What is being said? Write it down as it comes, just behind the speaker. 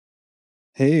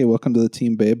Hey, welcome to the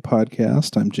Team Babe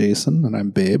podcast. I'm Jason, and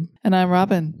I'm Babe. And I'm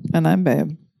Robin, and I'm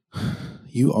Babe.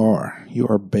 You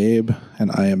are Babe,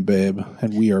 and I am Babe,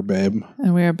 and we are Babe.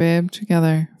 And we are Babe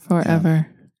together forever.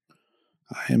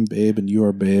 Yeah. I am Babe, and you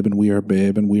are Babe, and we are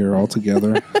Babe, and we are all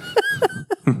together.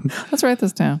 Let's write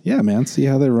this down. Yeah, man. See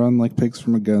how they run like pigs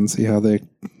from a gun. See how they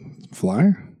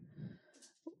fly?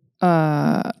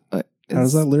 How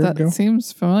does that lyric go? That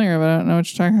seems familiar, but I don't know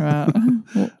what you're talking about.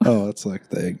 Oh, it's like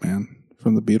the Eggman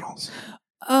from the Beatles.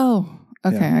 Oh,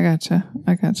 okay. Yeah.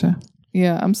 I gotcha.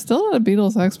 Yeah, I'm still not a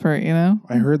Beatles expert, you know?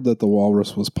 I heard that the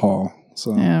walrus was Paul.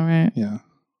 So yeah, right. Yeah.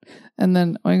 And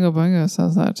then Oingo Boingo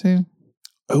says that too.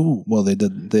 Oh, well,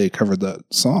 they covered that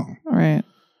song. Right.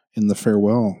 In the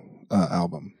Farewell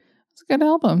album. It's a good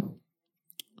album.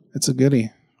 It's a goodie.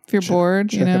 If you're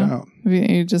bored, check it out. If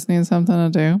you just need something to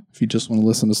do. If you just want to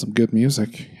listen to some good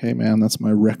music, hey man, that's my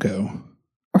Reco.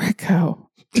 Reco.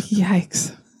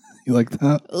 Yikes. You like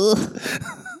that?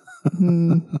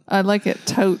 I like it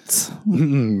totes.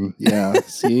 Yeah.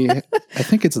 See, I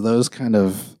think it's those kind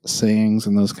of sayings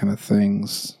and those kind of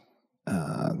things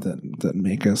that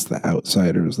make us the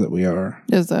outsiders that we are.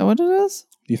 Is that what it is?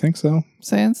 Do you think so?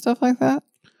 Saying stuff like that?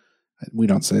 We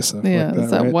don't say stuff like that. Yeah, is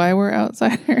that right? why we're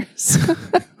outsiders?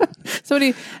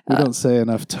 We don't say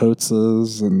enough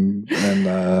totses and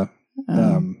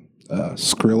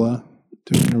Skrilla.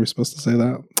 Are we supposed to say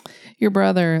that? Your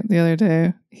brother the other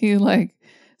day, he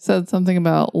said something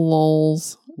about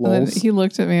lols. And then he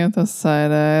looked at me with a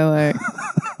side eye,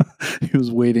 he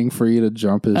was waiting for you to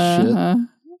jump his shit.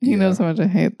 He knows how much I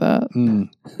hate that.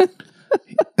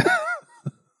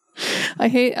 I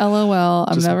hate LOL.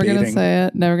 I'm never going to say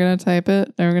it, never going to type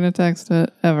it, never going to text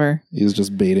it, ever. He's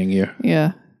just baiting you.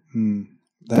 Yeah.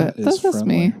 That's just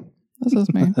me. That's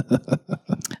just me.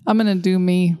 I'm going to do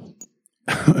me.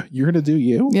 You're going to do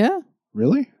you? Yeah.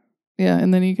 Really? Yeah,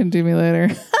 and then you can do me later.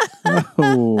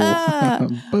 Oh,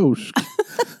 boosh.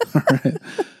 All right.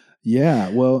 Yeah,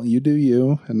 well, you do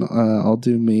you, and I'll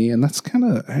do me, and that's kind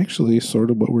of actually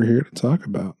sort of what we're here to talk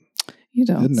about. You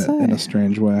don't say. In a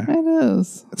strange way. It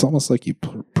is. It's almost like you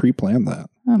pre-planned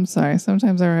that. I'm sorry.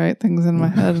 Sometimes I write things in my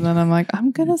head, and then I'm like, I'm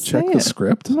going to say it. Check the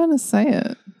script. I'm going to say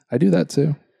it. I do that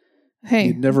too. Hey.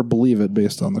 You'd never believe it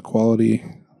based on the quality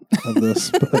of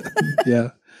this, but yeah.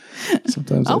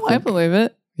 Sometimes I believe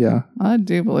it. Yeah. I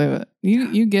do believe it.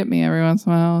 You get me every once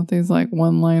in a while with these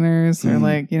one-liners or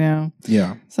something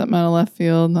out of left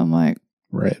field, and I'm like,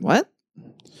 right. What?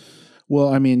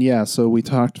 Well, I mean, yeah, so we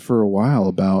talked for a while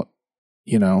about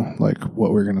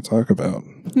what we're going to talk about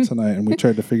tonight, and we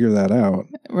tried to figure that out.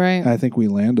 Right. I think we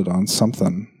landed on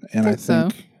something, and I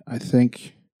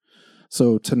think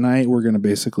so tonight we're going to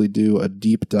basically do a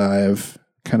deep dive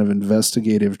kind of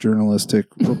investigative journalistic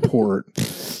report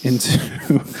into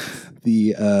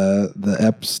the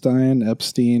Epstein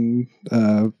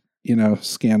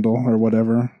scandal or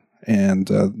whatever, and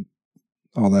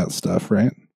all that stuff,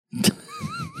 right?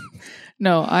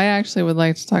 No, I actually would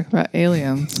like to talk about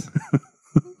aliens.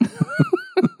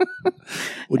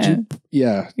 Would you?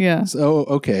 Yeah. Yeah. So,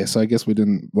 okay. So I guess we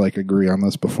didn't agree on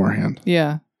this beforehand.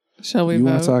 Yeah. Shall we? You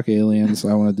want to talk aliens?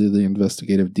 I want to do the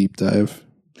investigative deep dive.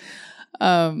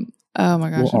 Oh my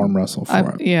gosh. We'll arm wrestle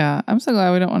for it. Yeah. I'm so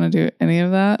glad we don't want to do any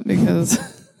of that because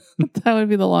that would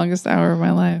be the longest hour of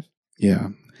my life. Yeah.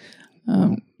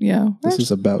 Yeah. This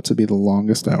is about to be the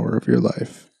longest hour of your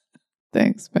life.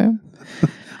 Thanks, babe.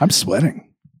 I'm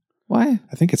sweating. Why?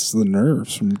 I think it's the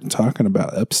nerves from talking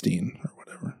about Epstein or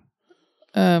whatever.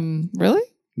 Really?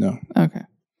 No. Okay.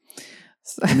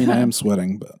 I mean, I am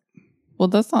sweating, but. Well,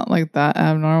 that's not that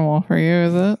abnormal for you,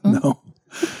 is it? No.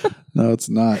 No, it's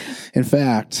not. In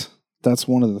fact, that's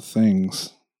one of the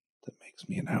things that makes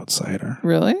me an outsider.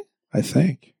 Really? I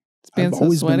think. I've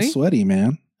always been sweaty,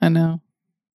 man. I know.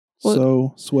 Well,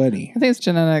 so sweaty. I think it's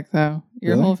genetic, though.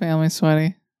 Your whole family's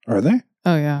sweaty. Are they?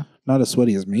 Oh, yeah. Not as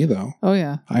sweaty as me, though. Oh,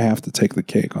 yeah. I have to take the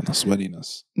cake on the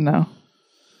sweatiness. No.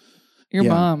 Your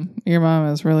mom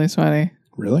is really sweaty.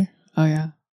 Really? Oh, yeah.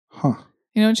 Huh.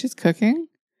 You know when she's cooking?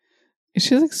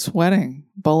 She's sweating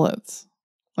bullets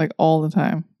all the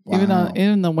time. Wow. Even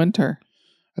in the winter.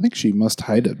 I think she must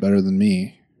hide it better than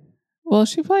me. Well,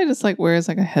 she probably just wears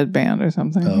a headband or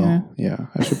something. Oh, yeah.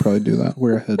 I should probably do that.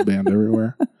 Wear a headband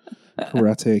everywhere.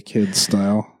 Karate Kid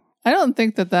style. I don't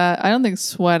think I don't think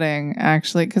sweating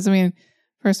actually, because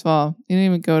first of all, you didn't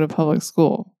even go to public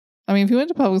school. If you went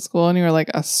to public school and you were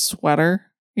a sweater,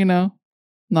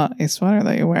 not a sweater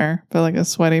that you wear, but a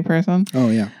sweaty person. Oh,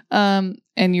 yeah.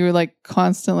 And you were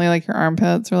constantly your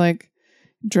armpits are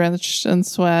drenched in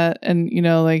sweat and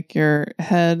your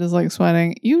head is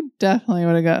sweating, you definitely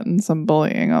would have gotten some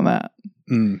bullying on that.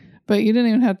 But you didn't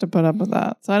even have to put up with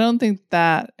that. So I don't think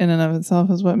that in and of itself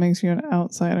is what makes you an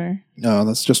outsider. No,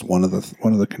 that's just one of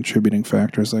the contributing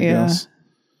factors, I guess.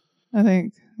 I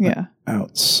think, yeah.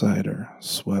 Outsider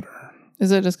sweater.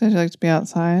 Is it just because you like to be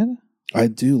outside? I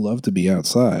do love to be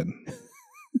outside.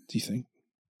 Do you think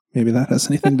maybe that has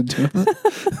anything to do with it?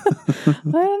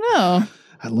 I don't know.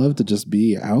 I love to just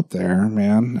be out there,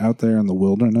 man. Out there in the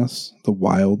wilderness, the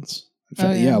wilds. In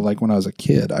fact, yeah, like when I was a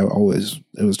kid,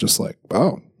 it was just like,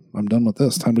 oh, I'm done with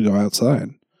this. Time to go outside.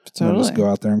 Totally. I'll just go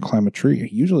out there and climb a tree,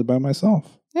 usually by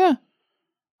myself. Yeah.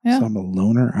 Yeah. So I'm a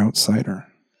loner outsider.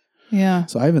 Yeah.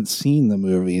 So I haven't seen the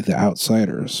movie The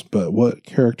Outsiders, but what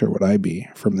character would I be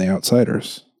from The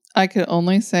Outsiders? I could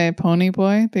only say Pony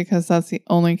Boy because that's the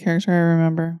only character I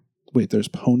remember. Wait, there's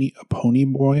a Pony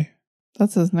Boy?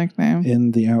 That's his nickname.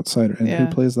 In The Outsider. And who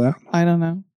plays that? I don't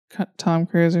know. Tom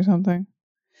Cruise or something.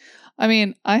 I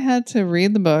mean, I had to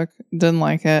read the book, didn't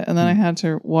like it, and then I had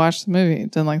to watch the movie,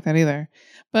 didn't like that either.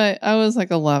 But I was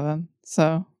like 11,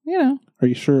 so, you know. Are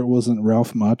you sure it wasn't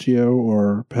Ralph Macchio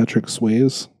or Patrick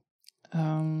Swayze?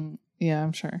 Yeah,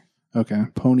 I'm sure. Okay,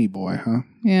 Pony Boy, huh?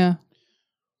 Yeah.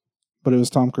 But it was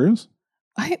Tom Cruise?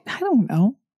 I don't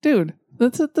know. Dude,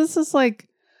 this is like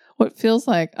what feels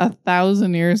like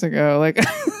 1,000 years ago. Like,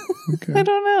 okay. I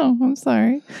don't know. I'm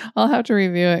sorry. I'll have to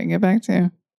review it and get back to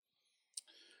you.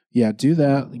 Yeah, do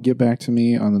that. Get back to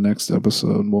me on the next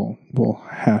episode. We'll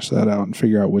hash that out and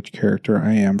figure out which character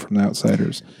I am from The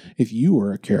Outsiders. If you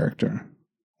were a character,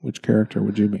 which character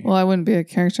would you be? Well, I wouldn't be a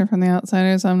character from The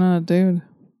Outsiders. I'm not a dude.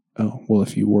 Oh, well,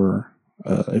 if you were,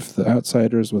 if The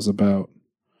Outsiders was about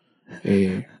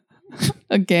a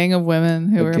gang of women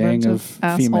who are a bunch of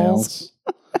assholes.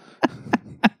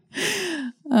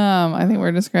 I think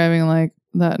we're describing like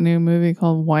that new movie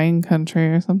called Wine Country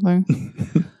or something.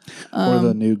 Or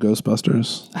the new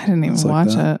Ghostbusters. I didn't even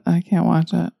watch it. I can't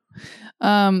watch it.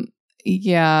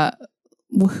 Yeah.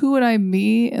 Who would I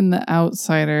be in The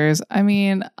Outsiders? I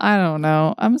mean, I don't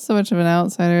know. I'm so much of an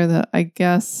outsider that I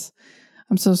guess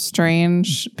I'm so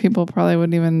strange. People probably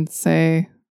wouldn't even say,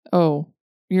 oh,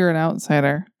 you're an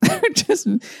outsider.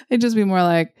 They'd just be more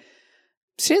like,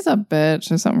 she's a bitch.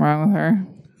 There's something wrong with her.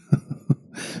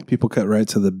 People cut right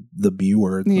to the B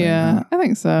word thing. Yeah, huh? I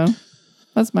think so.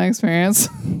 That's my experience.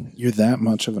 You're that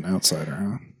much of an outsider,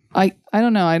 huh? I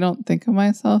don't know. I don't think of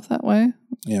myself that way.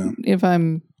 Yeah. If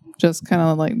I'm just kind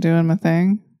of like doing my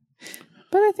thing.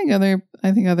 But I think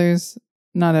others,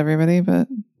 not everybody, but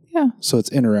yeah. So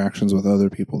it's interactions with other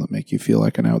people that make you feel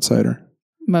like an outsider.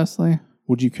 Mostly.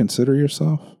 Would you consider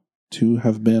yourself to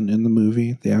have been in the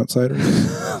movie The Outsiders?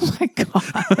 Oh my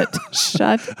God.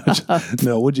 Shut up.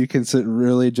 No, would you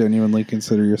really genuinely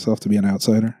consider yourself to be an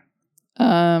outsider?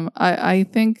 I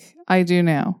think I do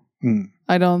now.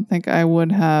 I don't think I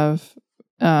would have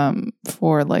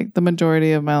for like the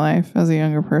majority of my life as a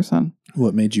younger person.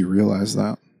 What made you realize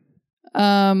that?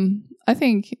 I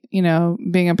think,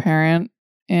 being a parent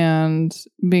and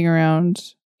being around,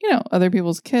 other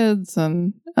people's kids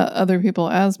and other people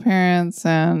as parents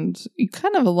and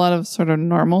kind of a lot of sort of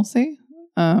normalcy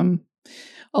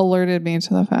alerted me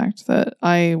to the fact that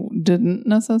I didn't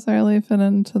necessarily fit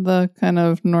into the kind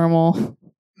of normal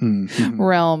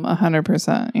realm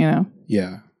 100%,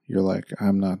 Yeah. You're like,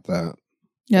 I'm not that.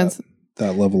 Yeah,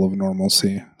 that level of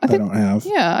normalcy I don't have.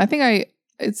 Yeah, I think I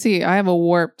have a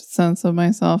warped sense of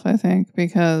myself, I think,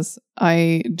 because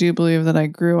I do believe that I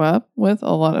grew up with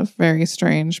a lot of very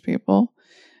strange people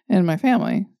in my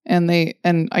family. And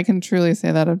I can truly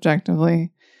say that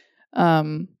objectively.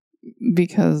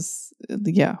 Because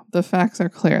the facts are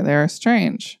clear. They are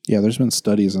strange. Yeah, there's been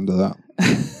studies into that.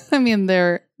 I mean,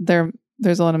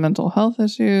 there's a lot of mental health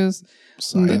issues.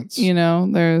 Science.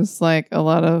 There's like a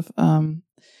lot of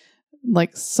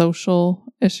like social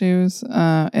issues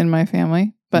in my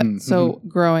family. But so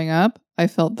growing up, I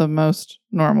felt the most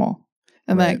normal.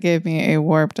 And that gave me a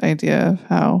warped idea of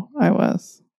how I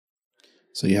was.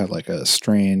 So you had like a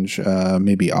strange,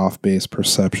 maybe off-base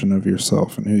perception of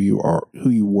yourself and who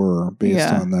you were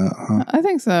based on that, huh? I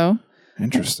think so.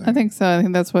 Interesting. I think so. I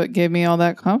think that's what gave me all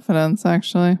that confidence,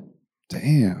 actually.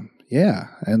 Damn. Yeah.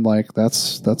 And like,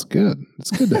 that's good.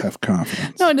 It's good to have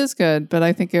confidence. No, it is good. But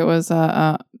I think it was,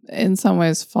 in some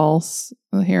ways, false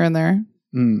here and there.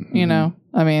 Mm-hmm.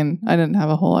 I mean, I didn't have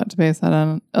a whole lot to base that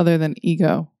on other than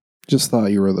ego. Just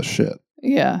thought you were the shit.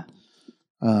 Yeah.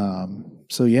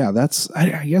 So yeah,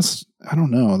 I guess, I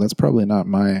don't know. That's probably not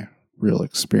my real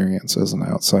experience as an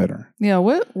outsider. Yeah.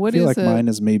 What I feel like mine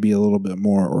is maybe a little bit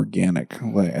more organic.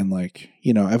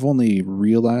 I've only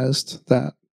realized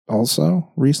that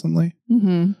also recently.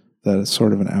 Mm-hmm. that is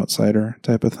sort of an outsider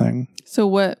type of thing. So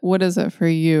what is it for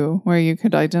you where you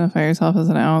could identify yourself as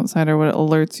an outsider? What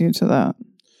alerts you to that?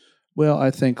 Well,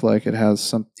 I think like it has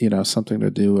something to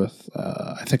do with,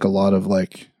 I think a lot of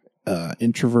like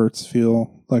introverts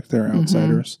feel like they're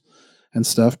outsiders and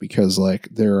stuff, because like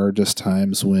there are just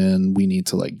times when we need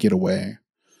to like get away.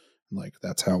 Like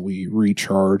that's how we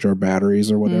recharge our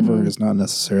batteries or whatever. Is not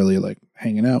necessarily like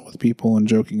hanging out with people and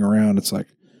joking around. It's like,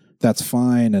 that's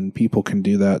fine. And people can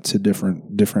do that to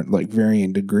different like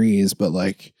varying degrees. But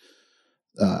like,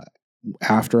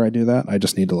 after I do that, I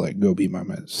just need to like go be by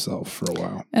myself for a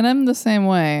while. And I'm the same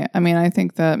way. I mean, I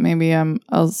think that maybe I'm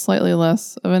a slightly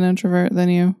less of an introvert than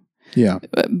you. Yeah.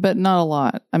 But not a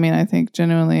lot. I mean, I think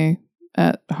genuinely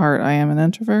at heart, I am an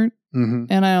introvert.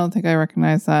 And I don't think I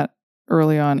recognize that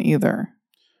early on either.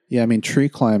 Yeah, I mean, tree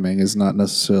climbing is not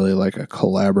necessarily like a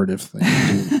collaborative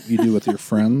thing you do with your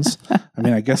friends. I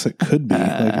mean, I guess it could be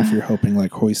like if you're helping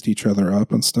like hoist each other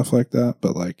up and stuff like that.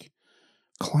 But like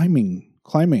climbing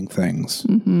things,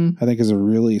 I think is a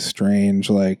really strange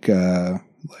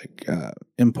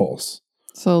impulse.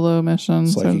 Solo mission.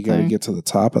 It's like you got to get to the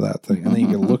top of that thing, and then you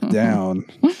can look down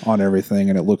on everything,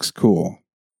 and it looks cool.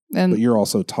 But you're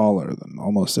also taller than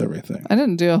almost everything. I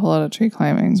didn't do a whole lot of tree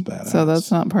climbing, so that's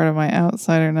not part of my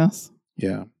outsiderness.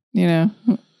 Yeah. You know?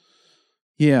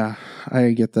 Yeah,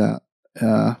 I get that.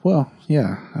 Well,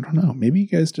 yeah, I don't know. Maybe you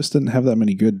guys just didn't have that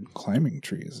many good climbing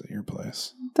trees at your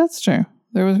place. That's true.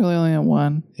 There was really only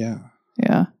one. Yeah.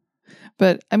 Yeah.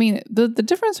 But, I mean, the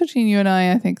difference between you and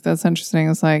I think that's interesting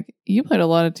is like, you played a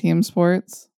lot of team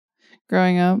sports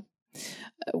growing up,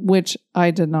 which I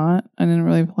did not. I didn't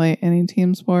really play any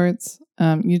team sports.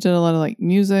 You did a lot of like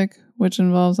music, which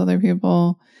involves other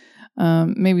people.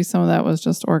 Maybe some of that was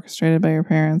just orchestrated by your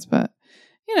parents, but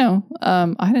you know,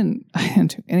 I didn't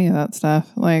do any of that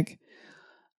stuff. Like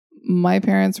my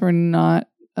parents were not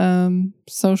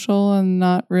social and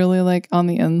not really like on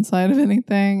the inside of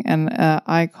anything, and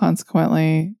I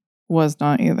consequently was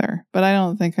not either. But I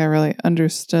don't think I really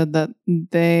understood that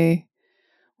they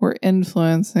were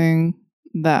influencing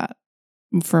that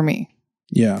for me.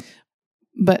 Yeah.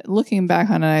 But looking back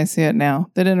on it, I see it now.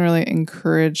 They didn't really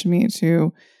encourage me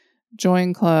to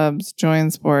join clubs, join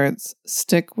sports,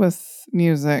 stick with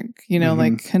music, you know,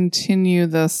 like continue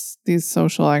these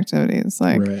social activities.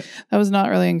 Like that was not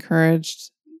really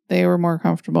encouraged. They were more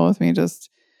comfortable with me just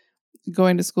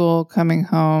going to school, coming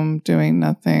home, doing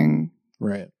nothing.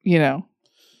 Right. You know.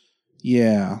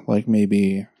 Yeah, like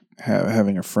maybe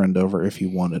having a friend over if you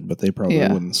wanted, but they probably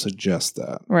wouldn't suggest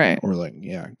that. Right. Or like,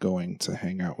 going to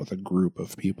hang out with a group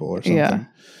of people or something.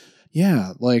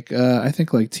 Yeah, like I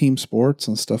think like team sports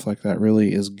and stuff like that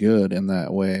really is good in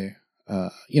that way,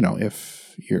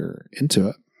 if you're into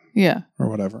it. Yeah. Or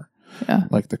whatever. Yeah.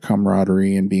 Like the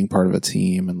camaraderie and being part of a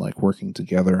team and like working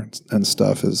together and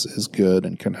stuff is good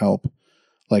and can help.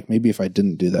 Like maybe if I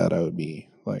didn't do that, I would be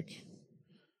like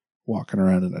walking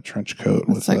around in a trench coat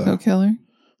with Psycho Killer.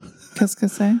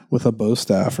 With a bow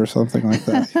staff or something like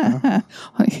that. You know?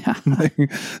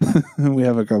 Yeah. We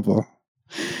have a couple.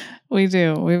 We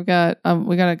do. We got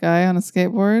a guy on a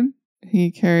skateboard.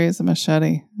 He carries a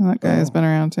machete. That guy has been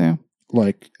around too.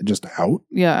 Like just out?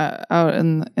 Yeah, out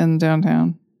in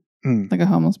downtown. Like a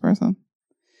homeless person.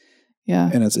 Yeah.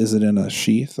 And is it in a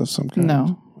sheath of some kind?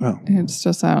 No. Oh. It's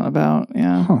just out and about.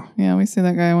 Yeah. Huh. Yeah, we see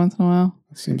that guy once in a while.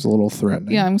 It seems a little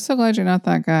threatening. Yeah, I'm so glad you're not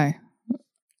that guy.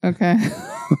 Okay.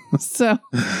 So,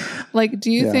 like,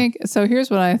 do you think, so here's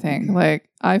what I think. Like,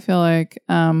 I feel like,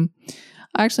 I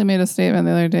actually made a statement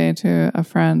the other day to a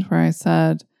friend where I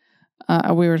said,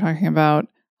 we were talking about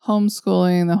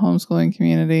homeschooling, the homeschooling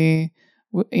community,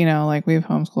 like we've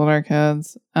homeschooled our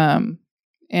kids.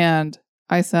 And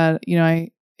I said,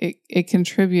 it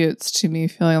contributes to me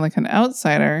feeling like an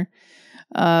outsider,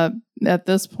 at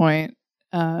this point,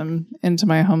 into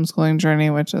my homeschooling journey,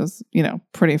 which is,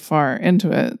 pretty far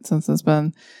into it since it's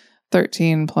been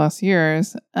 13 plus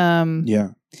years. Yeah.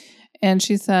 And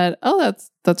she said, "Oh,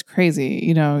 that's crazy.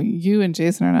 You and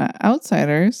Jason are not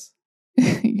outsiders.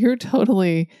 You're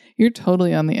totally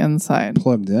on the inside.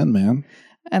 Plugged in, man."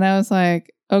 And I was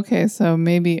like, okay, so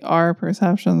maybe our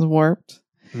perception's warped,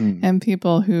 and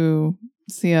people who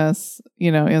see us,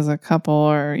 as a couple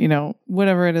or,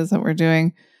 whatever it is that we're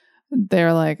doing,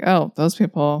 they're like, oh, those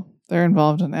people, they're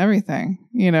involved in everything,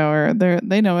 or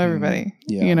they know everybody,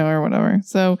 or whatever.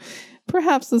 So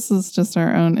perhaps this is just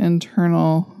our own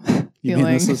internal You feeling.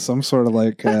 mean this is some sort of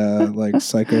like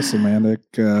psychosomatic,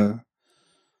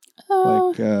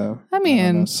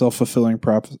 self-fulfilling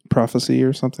prophecy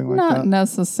or something like that? Not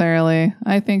necessarily.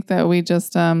 I think that we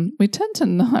just we tend to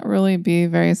not really be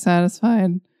very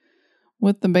satisfied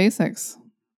with the basics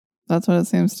That's what it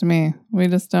seems to me.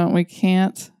 We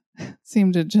can't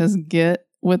seem to just get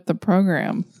with the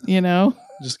program,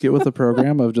 Just get with the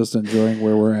program of just enjoying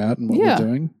where we're at and what we're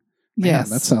doing. Yes.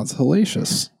 Man, that sounds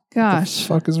hellacious. Gosh.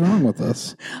 What the fuck is wrong with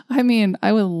us? I mean,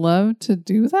 I would love to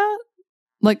do that.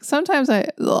 Like sometimes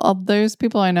there's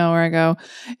people I know where I go,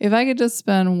 if I could just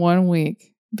spend 1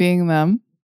 week being them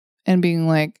and being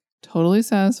like totally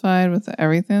satisfied with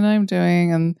everything that I'm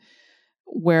doing and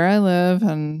where I live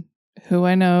and who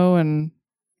I know and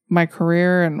my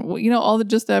career and,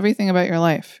 just everything about your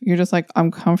life. You're just like,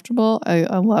 I'm comfortable.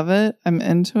 I love it. I'm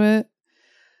into it.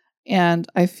 And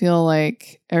I feel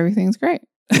like everything's great.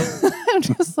 I'm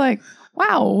just like,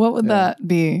 wow, what would that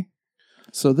be?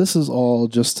 So this is all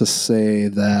just to say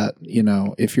that,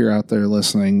 if you're out there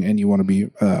listening and you want to be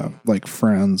like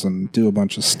friends and do a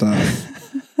bunch of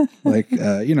stuff, like,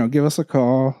 give us a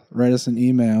call, write us an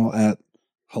email at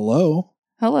hello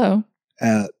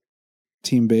at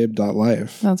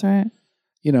teambabe.life. That's right.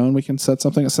 And we can set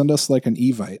something, send us like an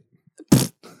Evite.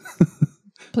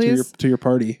 Please to your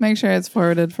party. Make sure it's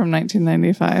forwarded from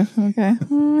 1995. Okay.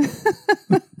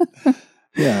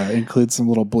 Yeah, include some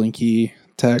little blinky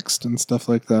text and stuff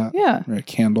like that. Yeah. Or a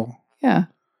candle. Yeah.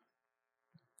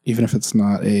 Even if it's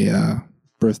not a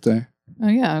birthday. Oh,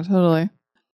 yeah, totally.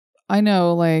 I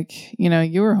know,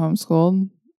 you were homeschooled,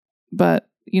 but,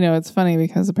 it's funny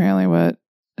because apparently what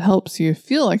helps you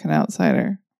feel like an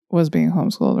outsider was being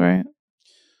homeschooled, right?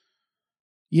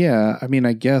 Yeah, I mean,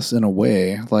 I guess in a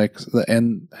way,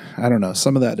 and I don't know,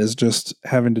 some of that is just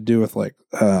having to do with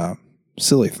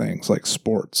silly things like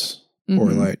sports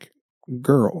or like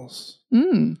girls,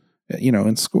 in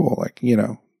school,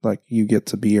 you get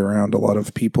to be around a lot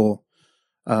of people.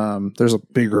 There's a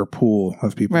bigger pool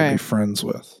of people to be friends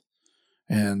with,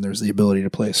 and there's the ability to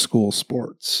play school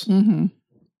sports and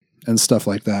stuff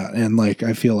like that. And I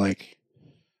feel like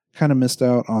kind of missed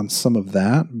out on some of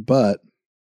that, but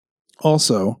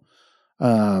also,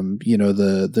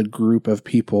 the group of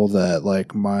people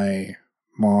that my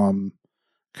mom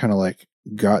kind of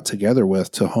got together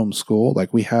with to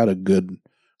homeschool, we had a good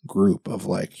group of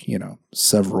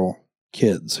several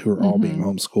kids who were all being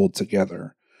homeschooled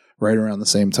together right around the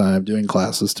same time, doing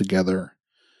classes together.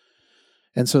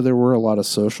 And so there were a lot of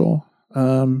social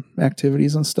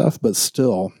activities and stuff, but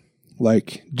still,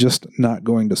 just not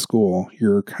going to school,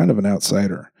 you're kind of an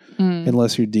outsider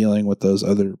unless you're dealing with those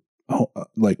other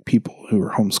people who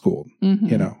are homeschooled,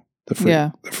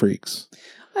 the freaks.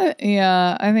 I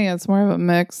think it's more of a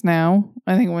mix now.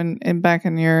 I think back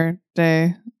in your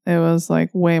day, it was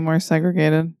way more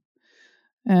segregated,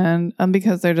 and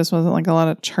because there just wasn't a lot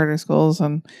of charter schools,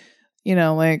 and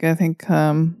I think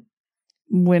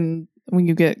when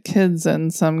you get kids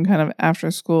in some kind of after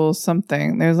school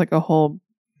something, there's a whole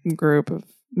group of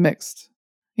mixed,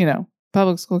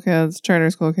 public school kids, charter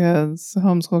school kids,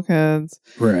 homeschool kids,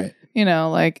 right?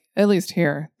 At least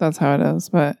here, that's how it is.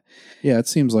 But yeah, it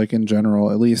seems like in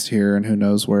general, at least here, and who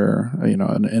knows where,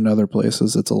 in other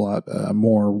places, it's a lot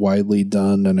more widely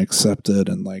done and accepted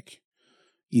and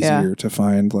easier to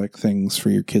find things for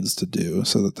your kids to do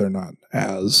so that they're not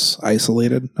as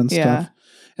isolated and stuff.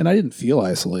 And I didn't feel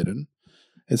isolated.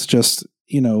 It's just,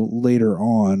 later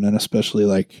on, and especially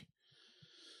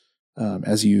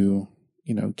as you,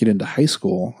 get into high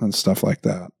school and stuff like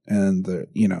that. And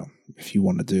if you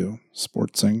want to do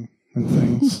sportsing and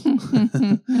things,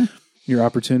 your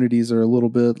opportunities are a little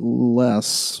bit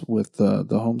less with the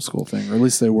homeschool thing, or at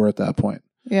least they were at that point.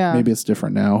 Yeah. Maybe it's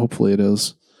different now. Hopefully it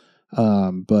is.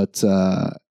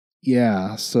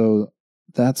 So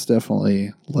that's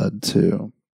definitely led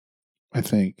to, I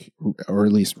think, or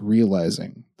at least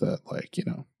realizing that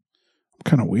I'm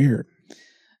kind of weird.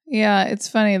 Yeah. It's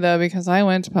funny though, because I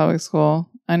went to public school.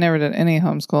 I never did any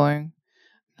homeschooling.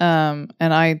 And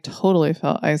I totally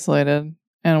felt isolated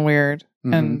and weird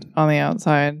and on the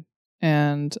outside.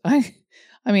 And I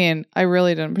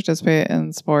really didn't participate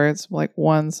in sports.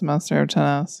 One semester of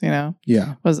tennis,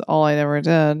 was all I ever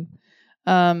did.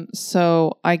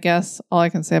 So I guess all I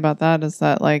can say about that is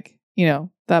that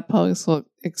that public school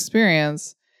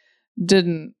experience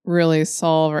didn't really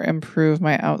solve or improve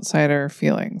my outsider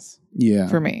feelings. Yeah.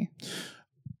 For me.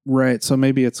 Right. So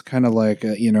maybe it's kind of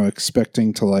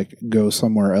expecting to go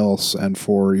somewhere else and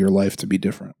for your life to be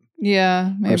different.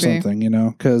 Yeah, maybe. Or something,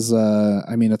 because,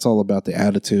 it's all about the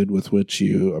attitude with which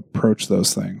you approach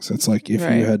those things. It's if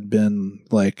you had been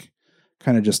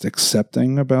kind of just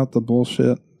accepting about the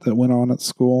bullshit that went on at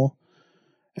school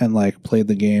and played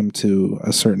the game to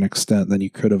a certain extent, then you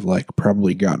could have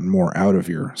probably gotten more out of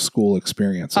your school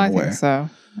experience in a way. I think so.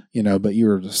 But you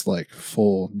were just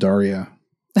full Daria.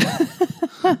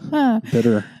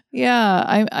 Bitter.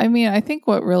 Yeah, I mean, I think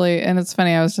what really, and it's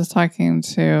funny, I was just talking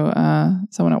to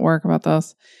someone at work about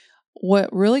this.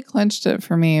 What really clinched it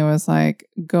for me was like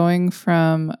going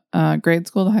from grade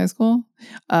school to high school.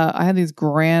 I had these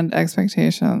grand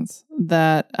expectations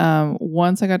that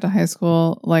once I got to high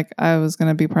school, like I was going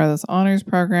to be part of this honors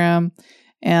program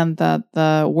and that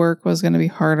the work was going to be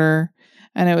harder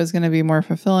and it was going to be more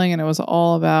fulfilling. And it was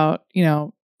all about,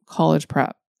 college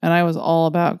prep. And I was all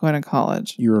about going to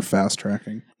college. You were fast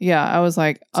tracking. Yeah. I was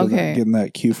like, So okay. getting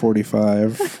that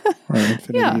Q45 or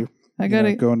Infinity. Yeah. I got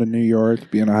to going to New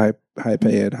York, being a high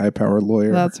paid, high powered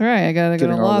lawyer. That's right. I got to go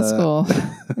to law school.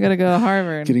 I got to go to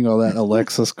Harvard. Getting all that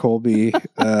Alexis Colby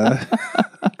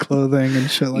clothing and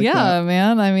shit like that. Yeah,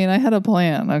 man. I mean, I had a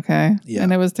plan. Okay. Yeah.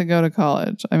 And it was to go to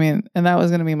college. I mean, and that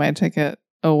was going to be my ticket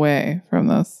away from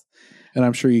this. And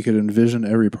I'm sure you could envision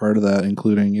every part of that,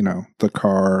 including, the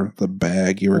car, the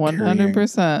bag you were 100%.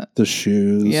 Carrying, the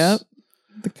shoes. Yep.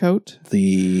 The coat.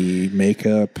 The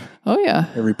makeup. Oh, yeah.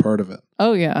 Every part of it.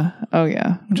 Oh, yeah. Oh,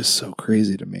 yeah. Which is so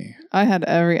crazy to me. I had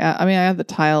I had the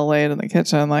tile laid in the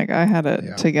kitchen. Like, I had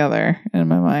it together in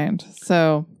my mind.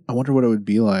 So I wonder what it would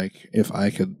be like if I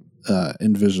could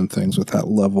envision things with that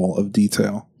level of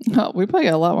detail. Oh, we probably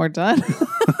got a lot more done.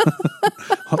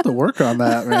 I'll have to work on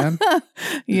that, man.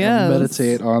 Yeah.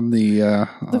 Meditate on the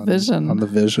vision. On the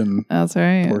vision. That's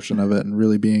right. Portion of it and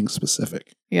really being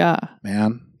specific. Yeah.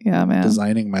 Man. Yeah, man.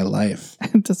 Designing my life.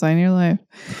 Design your life.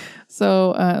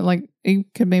 So, you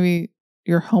could maybe,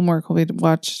 your homework will be to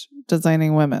watch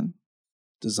Designing Women.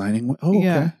 Designing? Oh,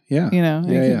 okay. Yeah. You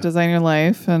can design your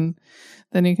life and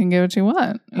then you can get what you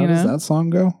want. How does that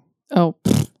song go? Oh,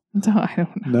 no, I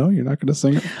don't know. No, you're not going to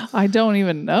sing it? I don't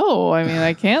even know. I mean,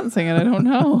 I can't sing it. I don't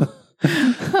know.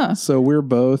 Huh. So we're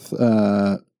both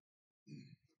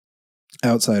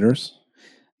outsiders.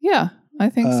 Yeah, I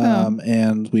think so.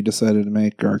 And we decided to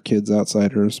make our kids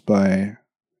outsiders by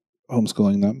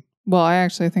homeschooling them. Well, I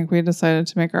actually think we decided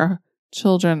to make our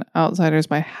children outsiders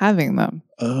by having them.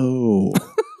 Oh.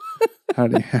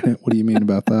 What do you mean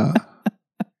about that?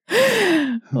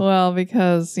 Well,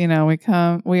 because,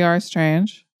 we are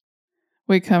strange.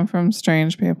 We come from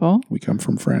strange people. We come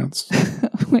from France.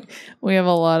 we have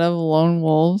a lot of lone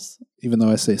wolves. Even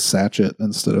though I say sachet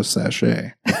instead of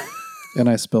sachet. And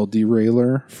I spell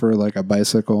derailleur for like a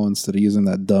bicycle instead of using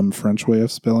that dumb French way of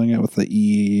spelling it with the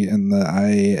E and the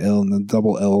I-L and the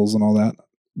double L's and all that.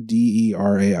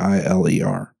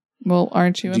 D-E-R-A-I-L-E-R. Well,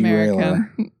 aren't you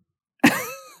American?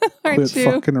 Quit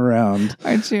fucking around.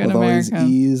 Aren't you an with American? All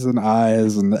these E's and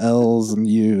I's and L's and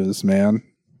U's, man.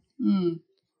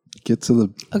 Get to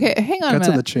the hang on a minute.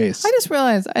 Get to the chase. I just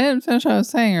realized I didn't finish what I was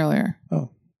saying earlier. Oh.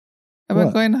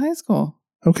 About going to high school.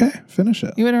 Okay, finish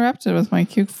it. You interrupted with my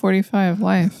Q45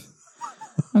 life.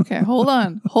 Okay, hold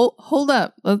on. Hold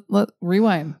up. Let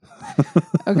rewind.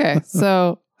 Okay,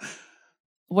 so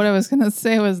what I was going to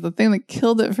say was the thing that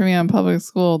killed it for me on public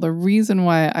school, the reason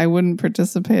why I wouldn't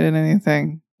participate in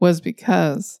anything was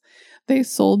because they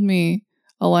sold me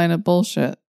a line of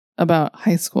bullshit about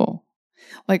high school.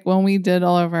 Like when we did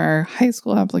all of our high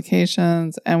school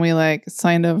applications and we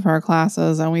signed up for our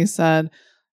classes and we said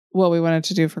what we wanted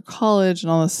to do for college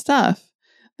and all this stuff,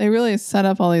 they really set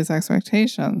up all these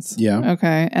expectations. Yeah.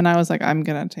 Okay. And I was like, I'm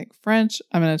going to take French.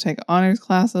 I'm going to take honors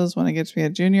classes when I get to be a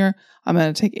junior. I'm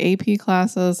going to take AP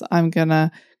classes. I'm going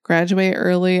to graduate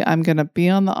early. I'm going to be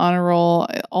on the honor roll.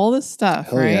 All this stuff.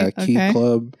 Hell right? Yeah. Key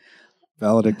Club,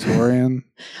 valedictorian.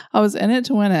 I was in it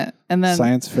to win it. And then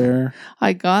science fair.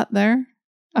 I got there.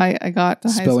 I got to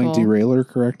high school. Spelling derailleur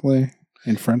correctly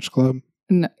in French club.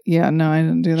 No, I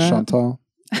didn't do that. Chantal.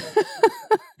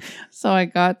 So I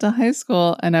got to high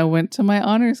school and I went to my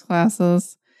honors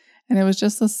classes and it was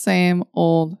just the same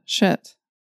old shit.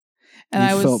 And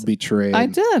I felt betrayed. I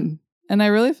did. And I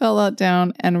really felt let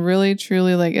down and really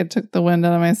truly it took the wind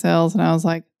out of my sails. And I was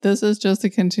like, this is just a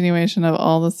continuation of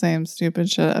all the same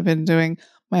stupid shit I've been doing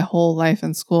my whole life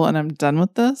in school. And I'm done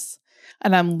with this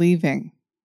and I'm leaving.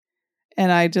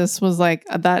 And I just was like,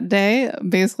 that day,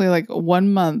 basically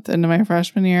 1 month into my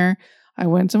freshman year, I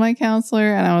went to my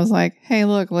counselor and I was like, hey,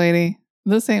 look, lady,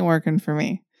 this ain't working for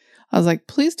me. I was like,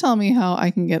 please tell me how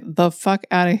I can get the fuck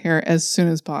out of here as soon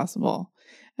as possible.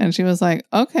 And she was like,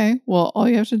 okay, well, all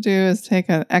you have to do is take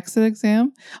an exit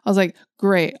exam. I was like,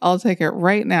 great, I'll take it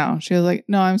right now. She was like,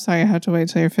 no, I'm sorry, I have to wait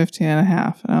till you're 15 and a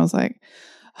half. And I was like,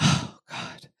 oh,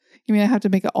 God. You mean I have to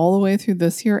make it all the way through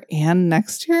this year and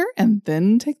next year and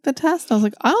then take the test? I was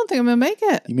like, I don't think I'm going to make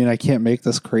it. You mean I can't make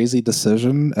this crazy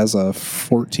decision as a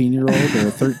 14-year-old or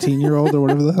a 13-year-old or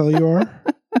whatever the hell you are?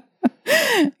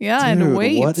 Yeah, I had to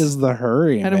wait. What is the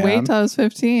hurry, I had to wait till I was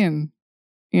 15.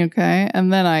 Okay.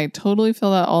 And then I totally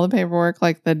filled out all the paperwork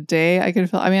like the day I could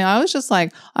fill. I mean, I was just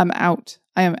like, I'm out.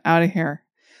 I am out of here.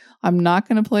 I'm not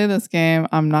going to play this game.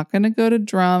 I'm not going to go to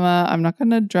drama. I'm not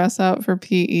going to dress out for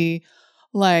PE.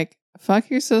 Like, fuck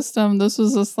your system. This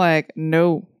was just like,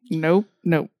 no.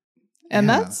 And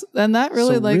that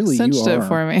really cinched it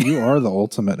for me. You are the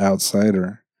ultimate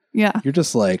outsider. Yeah. You're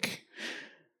just like,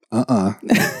 I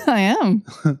am.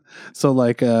 So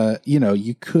like,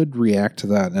 you could react to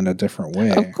that in a different way.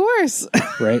 Of course.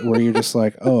 Right? Where you're just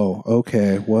like, oh,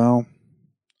 okay, well,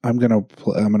 I'm going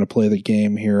to play the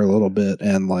game here a little bit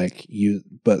and like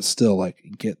but still like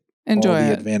enjoy all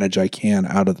the advantage I can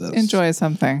out of this. Enjoy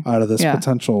something. Out of this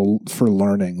potential for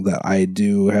learning that I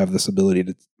do have this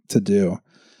ability to do.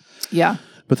 Yeah.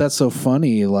 But that's so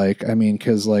funny. Like, I mean,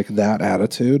 cause like that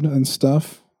attitude and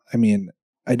stuff, I mean,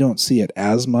 I don't see it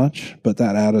as much, but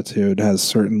that attitude has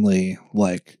certainly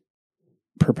like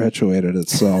perpetuated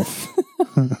itself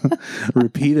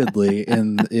repeatedly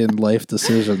in life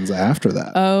decisions after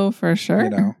that. Oh, for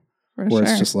sure. Where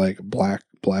it's just like black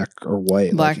or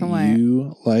white. Black like, and white.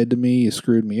 You lied to me, you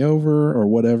screwed me over, or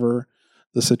whatever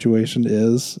the situation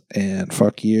is, and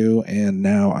fuck you, and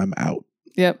now I'm out.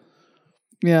 Yep.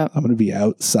 I'm going to be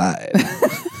outside.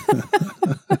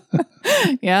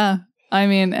 Yeah. I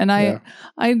mean, and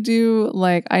I do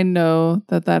like, I know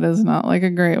that is not like a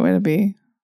great way to be.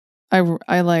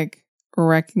 I like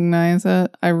recognize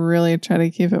it. I really try to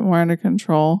keep it more under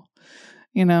control,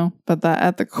 but that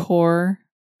at the core,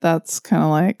 that's kind of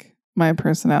like my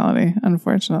personality,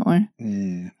 unfortunately.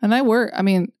 And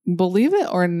believe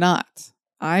it or not,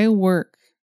 I work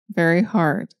very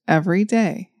hard every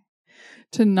day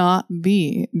to not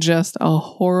be just a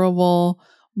horrible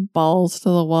balls to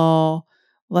the wall,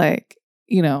 like,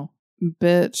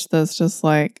 bitch that's just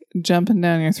like jumping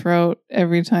down your throat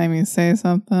every time you say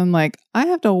something. Like, I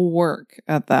have to work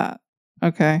at that.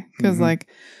 Okay. Because like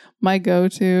my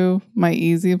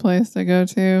easy place to go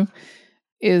to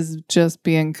is just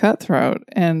being cutthroat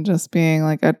and just being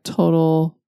like a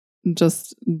total,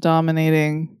 just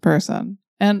dominating person.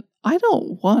 And I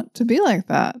don't want to be like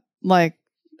that. Like,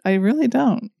 I really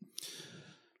don't.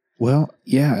 Well,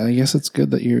 yeah, I guess it's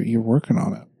good that you're working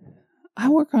on it. I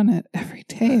work on it every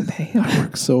day, babe. I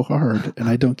work so hard and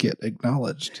I don't get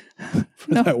acknowledged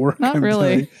for that work. Not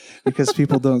really. Because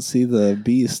people don't see the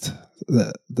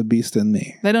beast in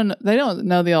me. They don't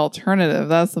know the alternative.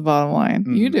 That's the bottom line.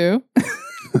 You do.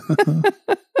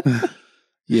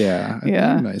 Yeah.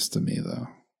 You're nice to me though.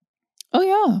 Oh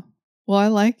yeah. Well, I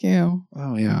like you.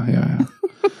 Oh yeah.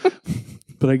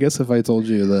 But I guess if I told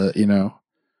you that,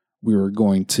 we were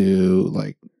going to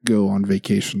like go on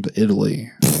vacation to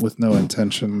Italy with no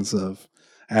intentions of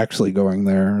actually going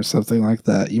there or something like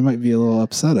that, you might be a little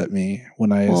upset at me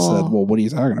when I said, well, what are you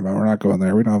talking about? We're not going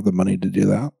there. We don't have the money to do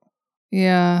that.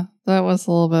 Yeah, that was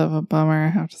a little bit of a bummer, I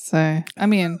have to say. I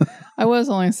mean, I was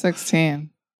only 16,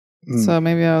 so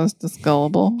maybe I was just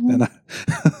gullible. And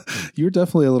you were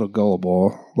definitely a little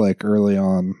gullible, like early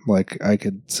on. Like I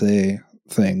could say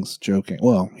things joking.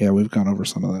 Well, yeah, we've gone over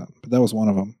some of that, but that was one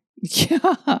of them.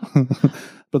 Yeah.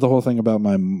 But the whole thing about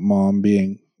my mom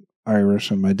being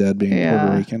Irish and my dad being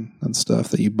Puerto Rican and stuff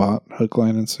that you bought hook,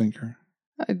 line, and sinker.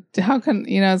 How can,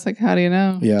 it's like, how do you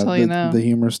know? Yeah, until you know. The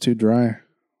humor's too dry.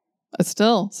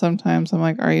 Still, sometimes I'm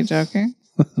like, are you joking?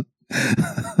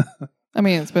 I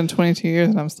mean, it's been 22 years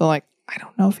and I'm still like, I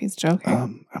don't know if he's joking.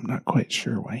 I'm not quite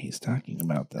sure why he's talking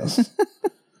about this.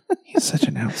 He's such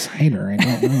an outsider. I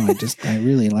don't know. I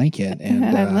really like it. And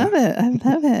I love it.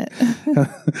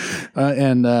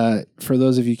 And for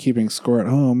those of you keeping score at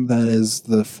home, that is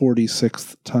the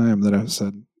 46th time that I've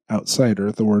said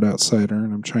outsider, the word outsider,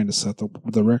 and I'm trying to set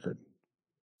the record.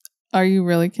 Are you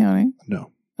really counting?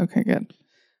 No. Okay, good.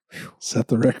 Set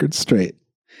the record straight.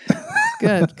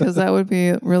 Good, because that would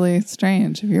be really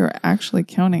strange if you were actually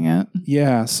counting it.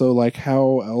 Yeah, so like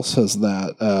how else has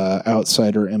that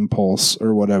outsider impulse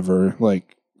or whatever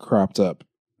like cropped up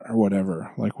or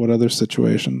whatever? Like what other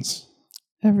situations?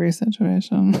 Every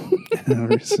situation.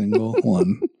 Every single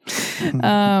one.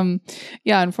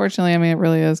 Yeah, unfortunately, I mean, it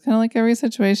really is kind of like every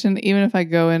situation, even if I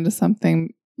go into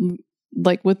something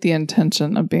like with the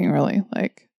intention of being really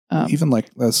like... even like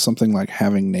that's something like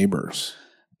having neighbors.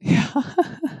 Yeah.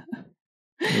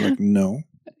 You're like, no.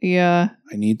 Yeah.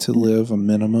 I need to live a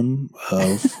minimum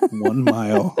of 1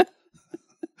 mile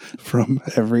from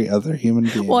every other human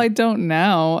being. Well, I don't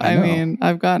now. I mean,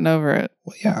 I've gotten over it.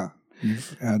 Well, yeah.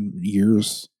 You've had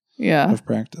years of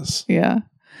practice. Yeah.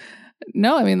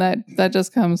 No, I mean, that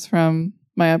just comes from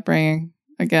my upbringing.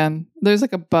 Again, there's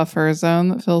like a buffer zone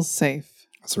that feels safe.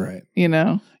 That's right.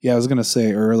 Yeah, I was going to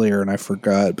say earlier and I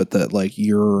forgot, but that like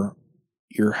your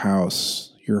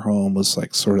house, your home was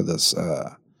like sort of this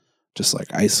just like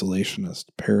isolationist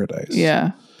paradise.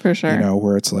 Yeah, for sure. You know,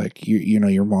 where it's like you know,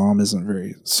 your mom isn't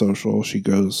very social. She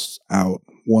goes out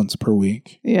once per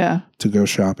week. Yeah. To go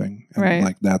shopping. And right.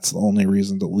 like that's the only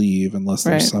reason to leave unless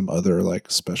there's some other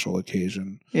like special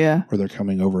occasion. Yeah. Or they're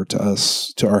coming over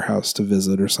to our house to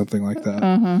visit or something like that.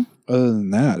 Other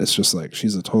than that, it's just like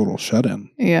she's a total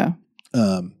shut-in. Yeah.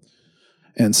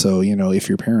 And so, you know, if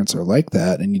your parents are like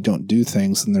that and you don't do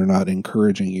things, then they're not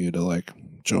encouraging you to like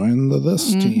join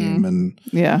this team and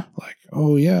like,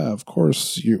 oh yeah, of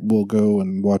course we'll go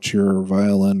and watch your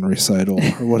violin recital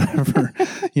or whatever,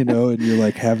 you know, and you're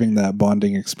like having that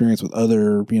bonding experience with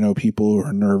other, you know, people who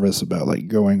are nervous about like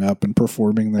going up and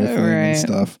performing their thing and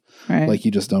stuff. Right. Like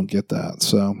you just don't get that.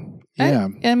 So yeah.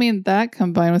 I mean, that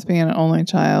combined with being an only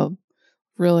child,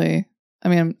 really, I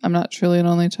mean, I'm not truly an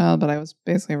only child, but I was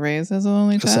basically raised as an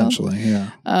only child. Essentially,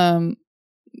 yeah.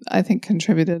 I think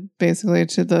contributed basically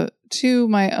to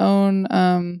my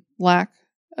own lack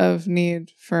of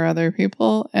need for other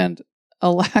people and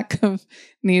a lack of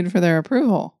need for their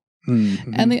approval.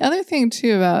 Mm-hmm. And the other thing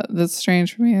too that's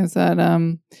strange for me is that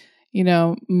you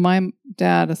know, my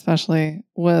dad especially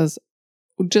was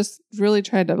just really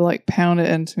tried to like pound it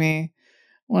into me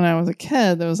when I was a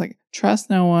kid. That was like, trust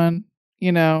no one,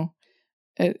 you know,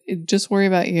 it just worry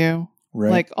about you.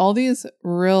 Right. Like all these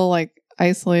real like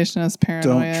isolationist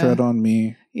paranoia. Don't tread on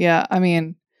me. Yeah. I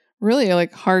mean, really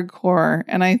like hardcore.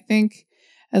 And I think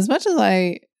as much as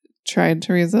I tried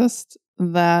to resist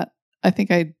that, I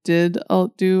think I did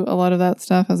do a lot of that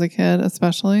stuff as a kid,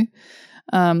 especially.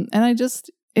 And I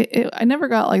just, I never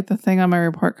got like the thing on my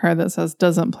report card that says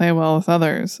doesn't play well with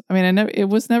others. I mean, it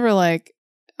was never like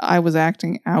I was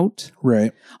acting out.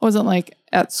 Right. I wasn't like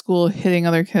at school hitting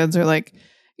other kids or like,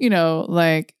 you know,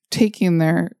 like taking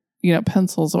their, you know,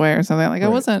 pencils away or something. Like I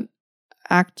wasn't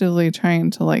actively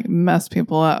trying to like mess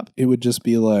people up. It would just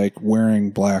be like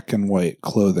wearing black and white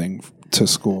clothing to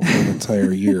school for the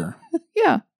entire year.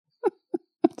 Yeah.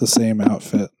 The same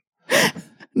outfit.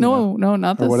 No,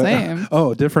 not the same.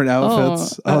 Oh, different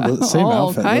outfits. The same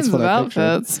outfit. All kinds of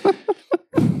outfits.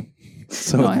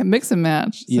 So I mix and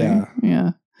match. So, yeah.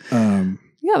 Yeah.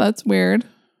 Yeah, that's weird.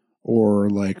 Or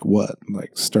like what?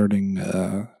 Like starting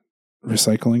a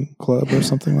recycling club or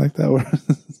something like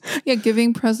that? Yeah,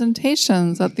 giving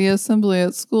presentations at the assembly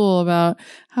at school about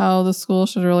how the school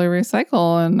should really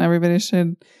recycle and everybody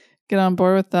should get on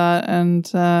board with that and,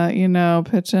 you know,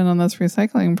 pitch in on this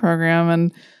recycling program.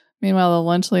 And meanwhile, the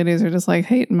lunch ladies are just like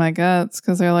hating my guts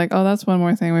because they're like, oh, that's one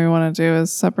more thing we want to do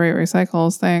is separate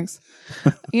recycles. Thanks.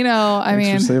 You know, I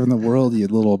mean, for saving the world, you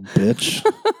little bitch.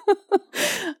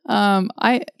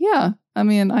 I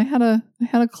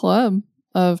had a club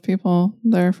of people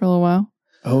there for a little while.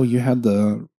 Oh, you had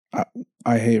the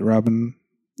I Hate Robin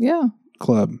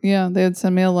club. Yeah, they would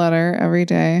send me a letter every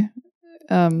day,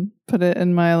 put it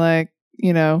in my like,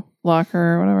 you know, locker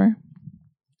or whatever.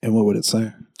 And what would it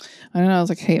say? I don't know. It was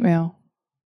like hate mail.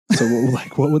 So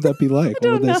like, what would that be like?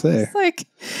 What would they say? It's like,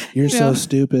 you're so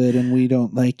stupid and we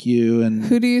don't like you. And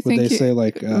who do you think would they say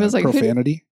like, it was like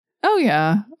profanity? Oh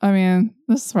yeah. I mean,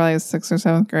 this is probably 6th or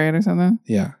 7th grade or something.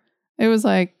 Yeah. It was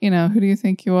like, you know, who do you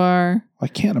think you are? I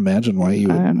can't imagine why you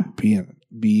would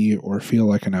be or feel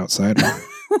like an outsider.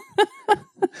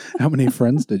 How many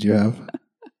friends did you have?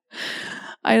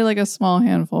 I had like a small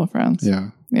handful of friends.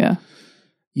 Yeah. Yeah.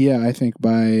 Yeah, I think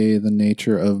by the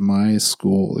nature of my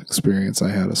school experience,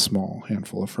 I had a small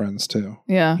handful of friends too.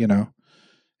 Yeah. You know?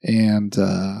 And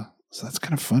so that's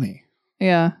kind of funny.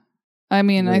 Yeah. I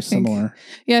mean, I think similar.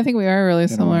 Yeah, I think we are really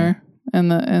similar.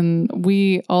 And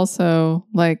we also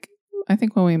like, I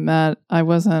think when we met, I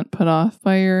wasn't put off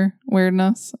by your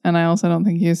weirdness. And I also don't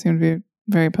think you seem to be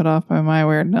very put off by my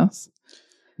weirdness.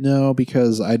 No,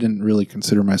 because I didn't really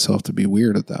consider myself to be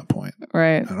weird at that point.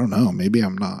 Right. I don't know. Maybe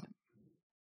I'm not.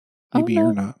 Maybe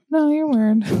you're not. No, you're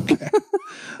weird. Okay.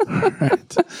 All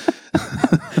right.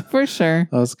 For sure.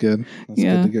 That's good. That's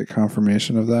good to get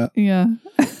confirmation of that. Yeah.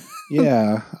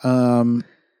 Yeah.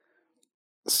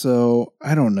 So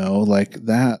I don't know, like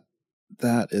that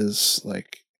is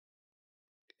like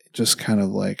just kind of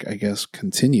like, I guess,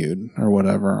 continued or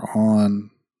whatever on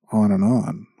and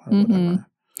on or whatever.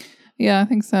 Yeah, I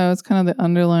think so. It's kind of the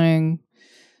underlying,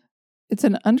 it's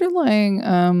an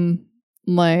underlying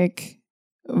like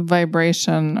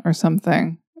vibration or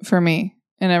something for me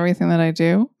in everything that I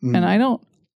do. And I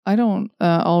don't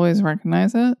always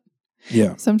recognize it.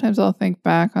 Yeah. Sometimes I'll think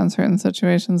back on certain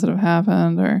situations that have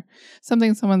happened or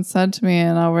something someone said to me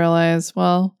and I'll realize,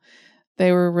 well,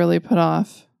 they were really put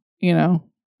off, you know,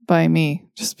 by me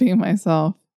just being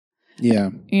myself.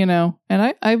 Yeah. You know,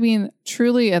 and I mean,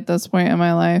 truly at this point in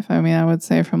my life, I mean, I would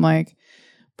say from like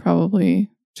probably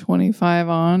 25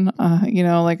 on. You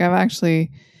know, like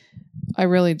I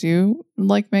really do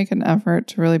like make an effort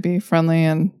to really be friendly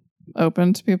and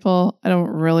open to people. I don't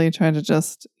really try to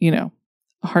just, you know,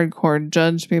 hardcore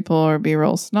judge people or be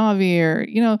real snobby or,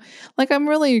 you know, like I'm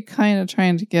really kind of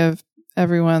trying to give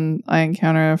everyone I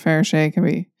encounter a fair shake and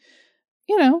be,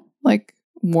 you know, like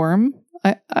warm.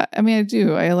 I mean, I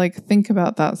do. I like think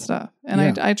about that stuff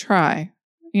and I try,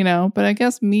 you know, but I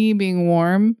guess me being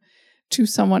warm to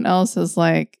someone else is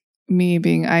like me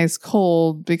being ice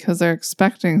cold because they're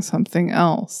expecting something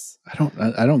else.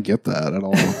 I don't get that at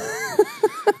all.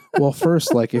 Well,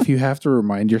 first, like if you have to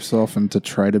remind yourself and to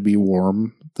try to be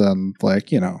warm, then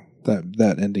like, you know,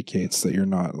 that indicates that you're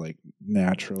not like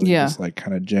naturally just like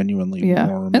kind of genuinely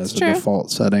warm as a default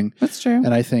setting. That's true.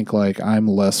 And I think like I'm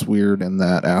less weird in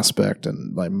that aspect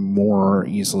and like more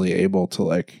easily able to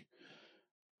like,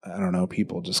 I don't know,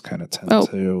 people just kind of tend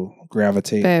to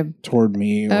gravitate toward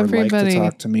me or like to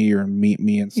talk to me or meet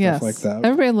me and stuff like that.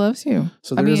 Everybody loves you.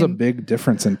 So there's a big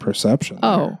difference in perception.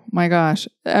 Oh my gosh.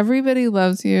 Everybody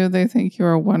loves you. They think you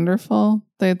are wonderful.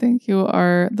 They think you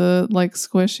are the like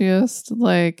squishiest,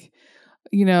 like,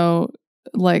 you know,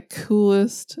 like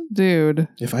coolest dude.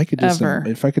 If I could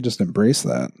just embrace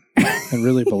that and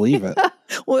really believe it.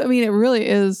 Well, I mean, it really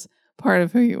is part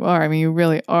of who you are. I mean, you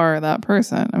really are that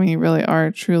person. I mean, you really are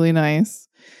truly nice.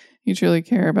 You truly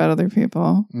care about other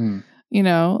people. You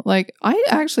know, like I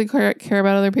actually care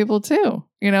about other people too.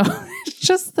 You know, it's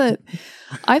just that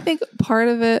I think part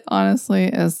of it, honestly,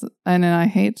 is, and I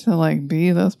hate to like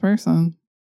be this person.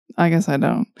 I guess I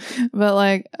don't, but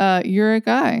like, you're a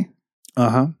guy.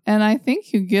 And I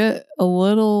think you get a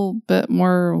little bit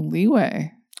more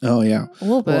leeway. Oh, yeah. A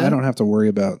little bit. Well, I don't have to worry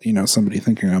about, you know, somebody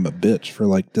thinking I'm a bitch for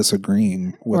like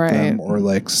disagreeing with them or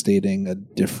like stating a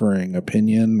differing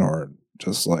opinion or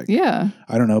just like, I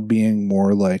don't know, being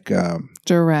more like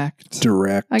direct.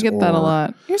 I get that a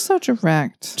lot. You're so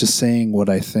direct. Just saying what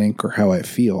I think or how I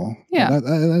feel. Yeah. I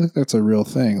think that's a real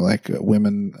thing. Like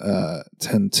women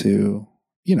tend to,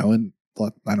 you know, and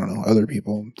I don't know, other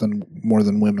people more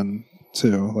than women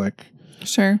too. Like,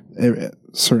 sure.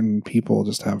 Certain people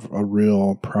just have a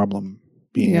real problem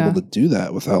being able to do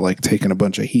that without like taking a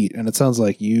bunch of heat. And it sounds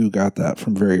like you got that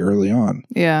from very early on.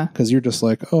 Yeah. Because you're just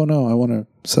like, oh no, I want to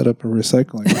set up a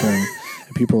recycling thing.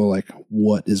 And people are like,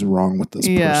 what is wrong with this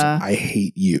person? I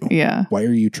hate you. Yeah. Why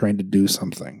are you trying to do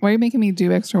something? Why are you making me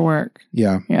do extra work?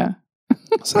 Yeah. Yeah.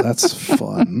 So that's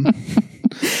fun.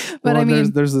 But I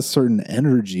mean, there's this certain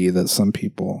energy that some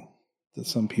people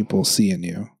see in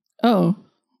you. Oh.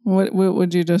 What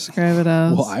would you describe it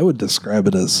as? Well, I would describe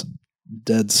it as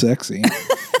dead sexy.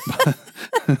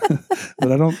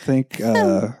 But I don't think,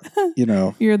 you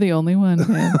know. You're the only one,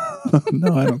 man.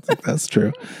 No, I don't think that's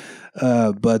true.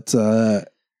 But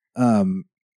some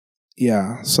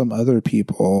other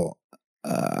people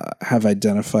have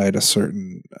identified a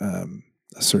certain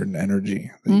energy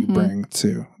that you bring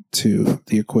to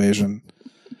the equation.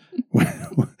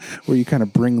 Where you kind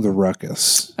of bring the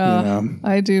ruckus. You know?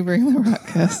 I do bring the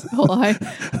ruckus. Well,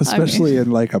 especially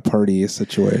in like a party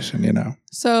situation, you know.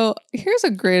 So here's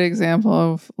a great example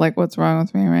of like what's wrong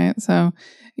with me, right? So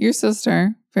your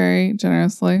sister, very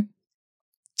generously,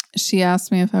 she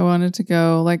asked me if I wanted to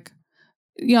go like,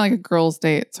 you know, like a girls'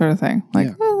 date sort of thing. Like,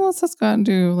 let's just go out and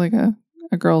do like a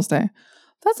girls' day.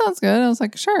 That sounds good. I was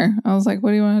like, sure. I was like,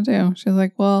 what do you want to do? She was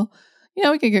like, well, you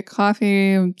know, we could get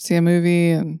coffee and see a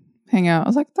movie and hang out. I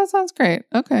was like, that sounds great.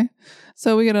 Okay.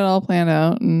 So we get it all planned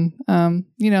out and,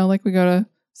 you know, like we go to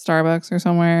Starbucks or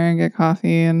somewhere and get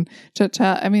coffee and chit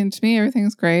chat. I mean, to me,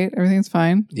 everything's great. Everything's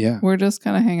fine. Yeah. We're just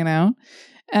kind of hanging out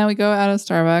and we go out of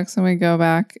Starbucks and we go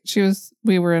back.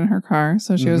 We were in her car.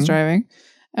 So she was driving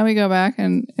and we go back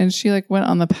and she like went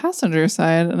on the passenger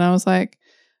side and I was like,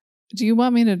 do you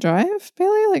want me to drive,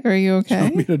 Bailey? Like, are you okay? Do you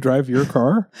want me to drive your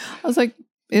car? I was like,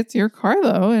 it's your car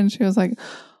though. And she was like,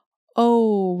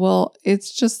 oh, well,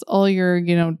 it's just all your,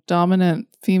 you know, dominant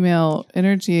female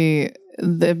energy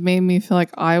that made me feel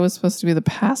like I was supposed to be the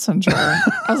passenger.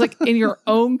 I was like, in your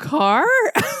own car?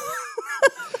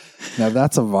 Now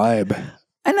that's a vibe.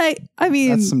 And I mean,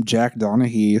 that's some Jack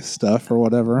Donaghy stuff or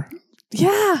whatever.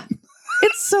 Yeah.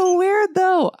 It's so weird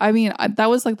though. I mean, that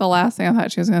was like the last thing I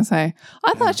thought she was going to say.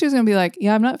 I thought she was going to be like,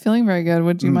 yeah, I'm not feeling very good.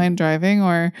 Would you mind driving?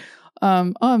 Or,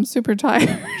 oh, I'm super tired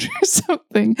or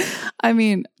something. I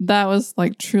mean, that was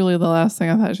like truly the last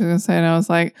thing I thought she was going to say. And I was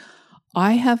like,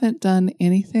 I haven't done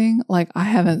anything. Like, I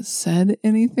haven't said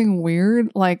anything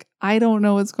weird. Like, I don't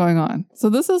know what's going on. So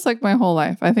this is like my whole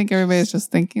life. I think everybody's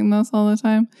just thinking this all the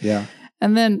time. Yeah.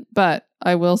 And then, but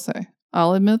I will say,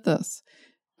 I'll admit this.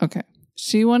 Okay.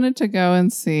 She wanted to go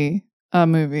and see a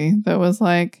movie that was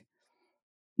like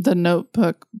The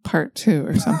Notebook Part 2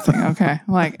 or something. Okay.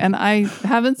 Like, and I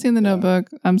haven't seen The Notebook.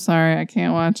 I'm sorry. I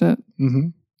can't watch it. Mm-hmm.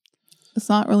 It's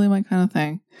not really my kind of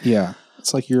thing. Yeah.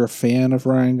 It's like you're a fan of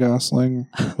Ryan Gosling.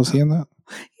 Was he in that?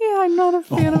 Yeah, I'm not a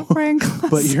fan of Ryan Gosling.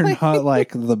 But you're not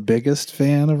like the biggest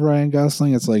fan of Ryan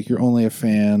Gosling. It's like you're only a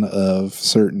fan of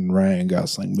certain Ryan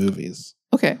Gosling movies.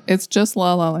 Okay. It's just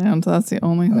La La Land. That's the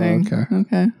only thing.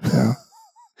 Okay. Yeah.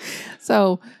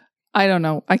 So I don't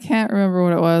know. I can't remember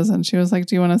what it was. And she was like,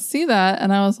 do you want to see that?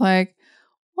 And I was like,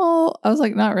 well,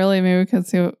 not really. Maybe we could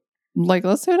see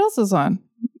let's see what else is on.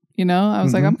 You know, I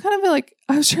was like, I'm kind of like,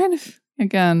 I was trying to,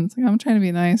 again, it's like, I'm trying to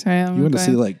be nice, right? You want to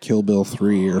see like Kill Bill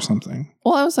 3 or something.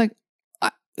 Well, I was like,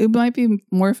 it might be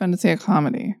more fun to see a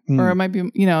comedy or it might be,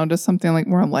 just something like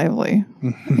more lively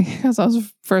because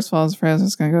first of all, I was afraid I was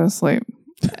just going to go to sleep.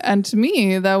 And to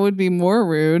me, that would be more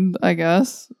rude, I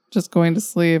guess, just going to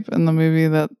sleep in the movie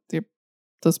that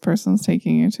this person's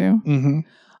taking you to,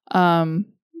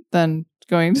 than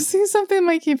going to see something that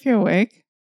might keep you awake.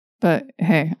 But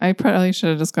hey, I probably should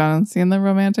have just gone and seen the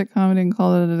romantic comedy and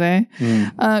called it a day.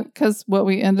 Because what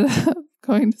we ended up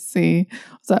going to see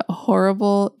was that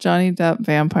horrible Johnny Depp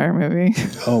vampire movie.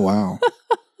 Oh, wow.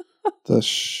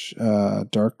 The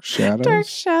Dark Shadows? Dark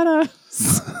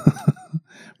Shadows.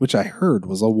 Which I heard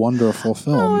was a wonderful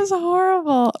film. It was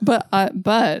horrible. But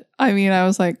I mean, I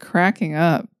was like cracking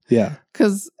up. Yeah.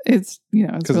 Because it's,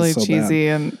 it's really it's so cheesy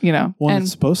bad. and, Well, it's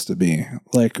supposed to be.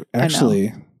 Like,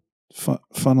 actually,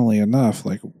 funnily enough,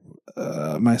 like,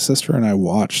 my sister and I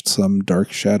watched some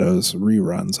Dark Shadows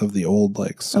reruns of the old,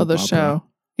 like, soap the opera. show.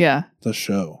 Yeah. The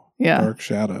show. Yeah. Dark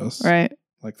Shadows. Right.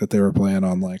 Like that they were playing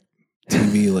on, like,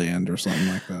 TV Land or something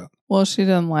like that. Well, she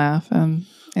didn't laugh. And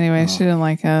anyway, she didn't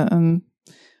like it. And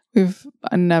we've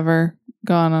never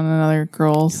gone on another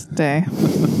girls' day.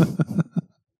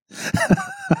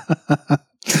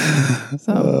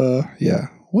 Yeah.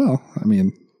 Well, I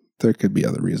mean, there could be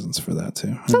other reasons for that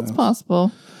too. That's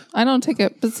possible. I don't take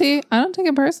it, but see, I don't take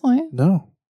it personally. No.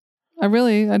 I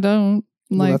don't.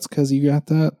 Well, that's because you got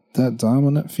that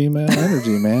dominant female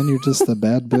energy, man. You're just the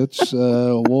bad bitch,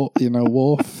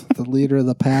 wolf, the leader of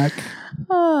the pack.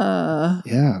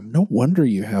 Yeah. No wonder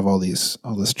you have all this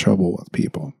trouble with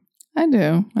people. I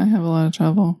do. I have a lot of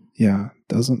trouble. Yeah.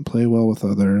 Doesn't play well with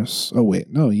others. Oh wait,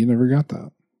 no, you never got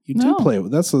that. You do play.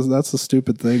 That's the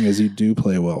stupid thing is you do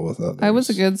play well with others. I was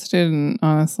a good student,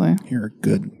 honestly. You're a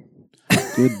good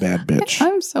bad bitch.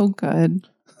 I'm so good.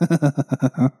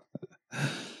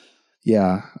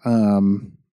 Yeah.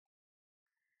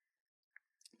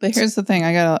 But here's the thing.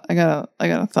 I got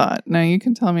a thought. Now you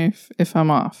can tell me if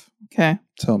I'm off. Okay.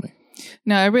 Tell me.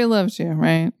 Now everybody loves you,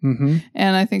 right? Mm-hmm.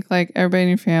 And I think like everybody in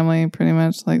your family pretty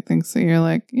much like thinks that you're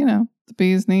like, the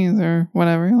bee's knees or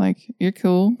whatever. Like you're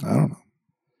cool. I don't know.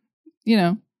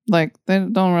 Like they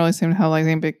don't really seem to have like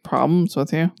any big problems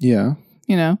with you. Yeah.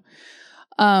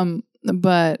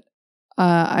 But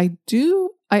I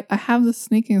have the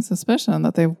sneaking suspicion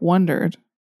that they've wondered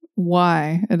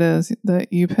why it is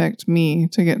that you picked me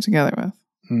to get together with.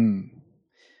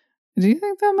 Do you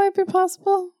think that might be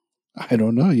possible? I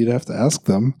don't know. You'd have to ask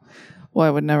them. Well,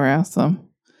 I would never ask them.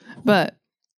 But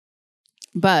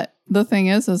the thing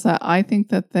is that I think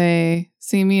that they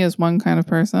see me as one kind of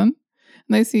person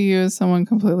and they see you as someone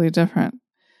completely different.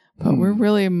 But we're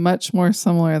really much more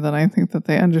similar than I think that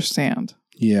they understand.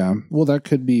 Yeah. Well, that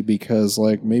could be because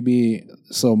like maybe,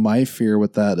 so my fear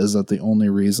with that is that the only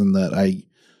reason that I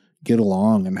get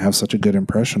along and have such a good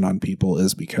impression on people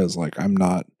is because like I'm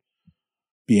not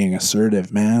being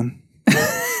assertive, man.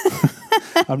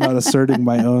 I'm not asserting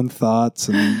my own thoughts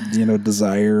and,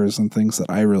 desires and things that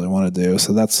I really want to do.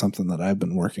 So that's something that I've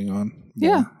been working on.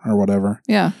 Yeah. Or whatever.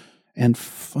 Yeah. And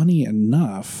funny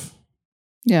enough.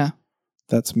 Yeah.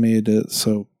 That's made it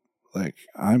so like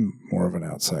I'm more of an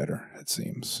outsider, it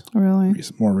seems. Really?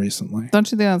 More recently. Don't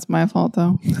you think that's my fault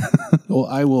though? Well,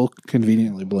 I will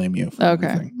conveniently blame you for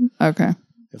everything. Okay.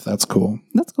 If that's cool.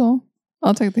 That's cool.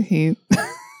 I'll take the heat.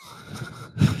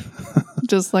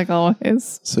 Just like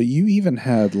always. So you even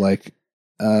had like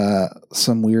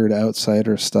some weird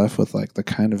outsider stuff with like the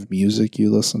kind of music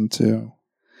you listen to.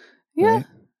 Yeah. Right?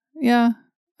 Yeah.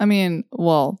 I mean,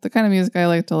 well, the kind of music I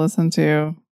like to listen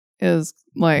to is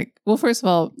like, well, first of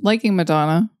all, liking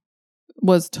Madonna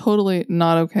was totally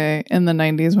not okay in the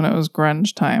 90s when it was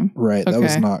grunge time. Right. Okay? That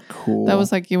was not cool. That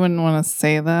was like, you wouldn't want to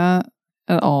say that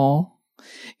at all.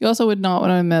 You also would not want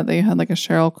to admit that you had like a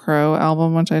Sheryl Crow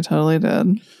album, which I totally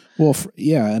did. Well,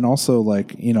 yeah. And also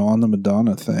like, on the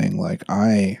Madonna thing, like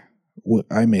I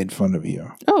made fun of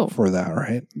you for that,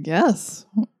 right? Yes.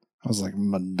 I was like,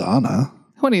 Madonna?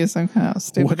 What are you, some kind of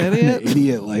stupid what idiot? Kind of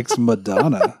idiot likes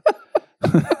Madonna?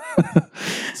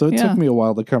 So it took me a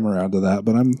while to come around to that,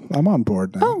 but I'm on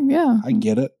board now. Oh yeah, I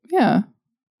get it. Yeah.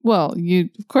 Well,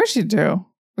 of course you do,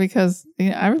 because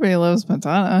everybody loves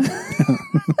Madonna.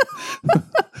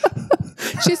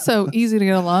 She's so easy to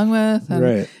get along with, and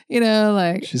right.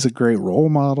 She's a great role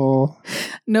model.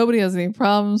 Nobody has any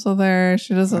problems with her.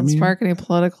 She doesn't spark any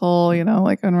political,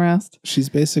 unrest. She's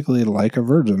basically like a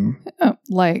virgin.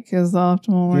 Like is the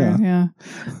optimal word.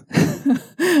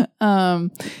 Yeah.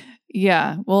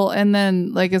 Yeah. Well, and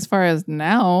then as far as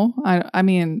now, I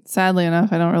mean, sadly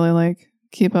enough, I don't really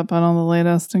keep up on all the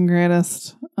latest and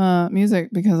greatest music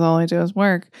because all I do is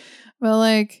work. But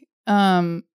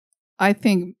I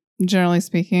think generally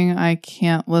speaking, I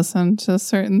can't listen to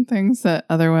certain things that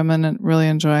other women really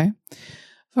enjoy.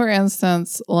 For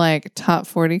instance, top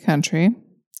 40 country.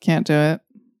 Can't do it.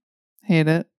 Hate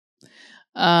it.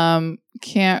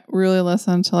 Can't really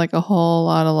listen to a whole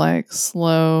lot of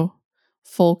slow,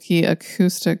 folky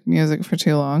acoustic music for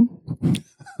too long.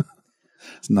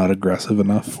 It's not aggressive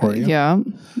enough for you. Yeah.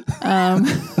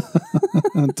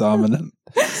 Dominant.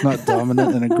 It's not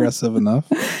dominant and aggressive enough.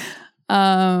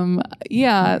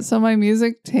 Yeah. So my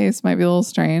music taste might be a little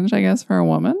strange, I guess, for a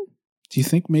woman. Do you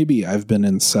think maybe I've been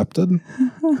incepted?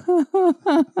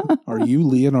 Are you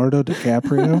Leonardo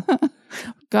DiCaprio?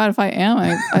 God, if I am,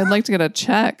 I'd like to get a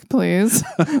check, please.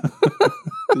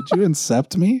 Did you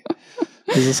incept me?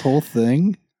 Is this whole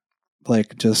thing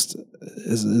just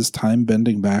is time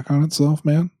bending back on itself,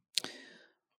 man?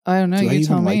 I don't know. Do I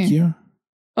even like you?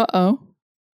 Uh-oh.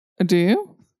 Do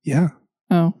you? Yeah.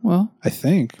 Oh, well. I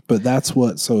think, but that's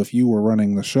what, so if you were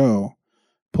running the show,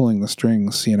 pulling the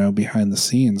strings, behind the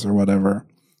scenes or whatever,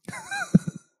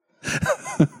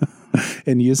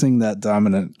 and using that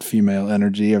dominant female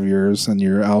energy of yours and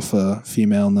your alpha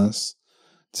femaleness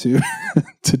to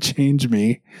change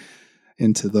me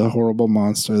into the horrible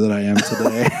monster that I am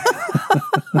today.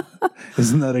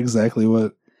 Isn't that exactly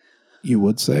what you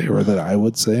would say, or that I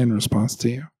would say in response to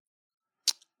you?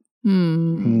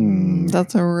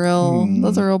 That's a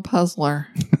real puzzler.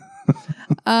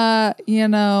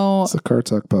 It's a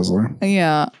Kartuk puzzler.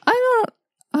 Yeah.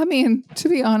 To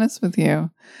be honest with you,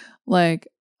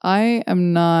 I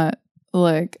am not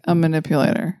a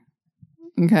manipulator.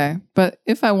 Okay. But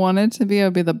if I wanted to be, I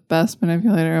would be the best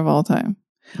manipulator of all time.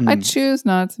 I choose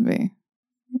not to be.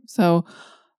 So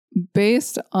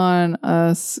based on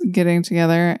us getting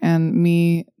together and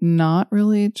me not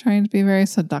really trying to be very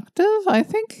seductive, I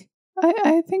think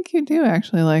you do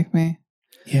actually like me.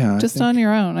 Yeah. Just on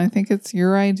your own. I think it's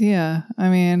your idea. I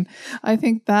mean, I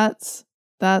think that's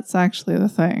actually the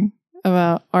thing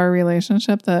about our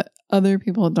relationship that other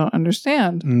people don't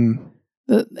understand.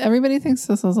 That everybody thinks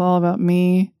this is all about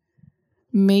me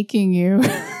making you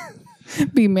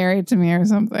be married to me or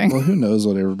something. Well, who knows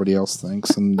what everybody else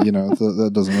thinks, and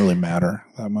that doesn't really matter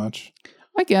that much.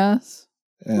 I guess.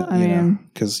 I mean,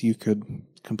 because you could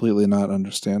completely not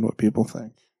understand what people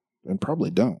think, and probably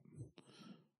don't.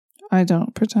 I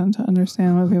don't pretend to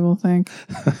understand what people think,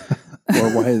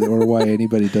 or why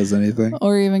anybody does anything,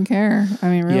 or even care. I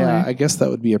mean, really. Yeah, I guess that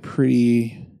would be a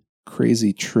pretty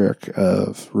crazy trick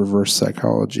of reverse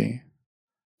psychology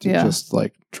to just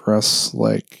dress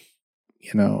in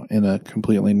a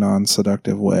completely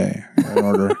non-seductive way in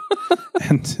order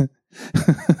and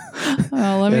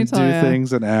let me tell you,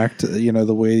 things and act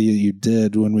the way you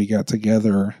did when we got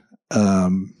together,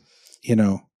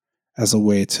 as a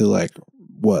way to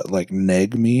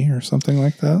neg me or something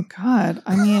like that. God,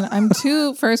 I mean, I'm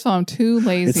too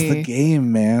lazy. It's the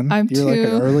game, man. You're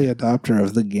an early adopter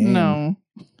of the game. No,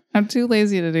 I'm too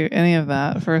lazy to do any of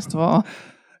that, first of all.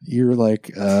 You're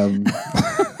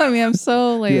I mean, I'm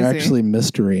so lazy. You're actually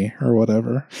mystery or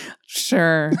whatever.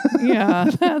 Sure.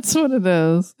 Yeah, that's what it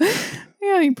is.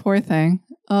 Yeah, you poor thing.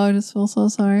 Oh, I just feel so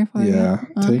sorry for you. Yeah,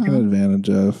 taken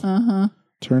advantage of.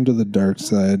 Turn to the dark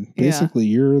side. Basically,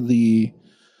 you're the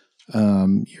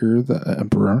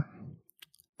emperor.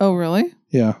 Oh, really?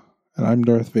 Yeah, and I'm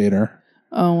Darth Vader.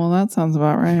 Oh, well, that sounds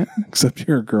about right. Except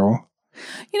you're a girl.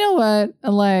 You know what?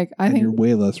 I think you're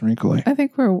way less wrinkly. I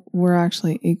think we're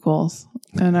actually equals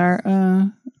in our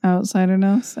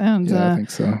outsiderness and I think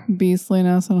so.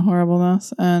 Beastliness and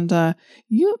horribleness. And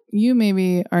you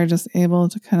maybe are just able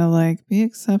to kind of be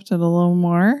accepted a little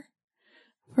more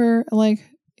for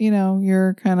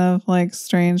your kind of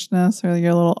strangeness or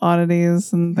your little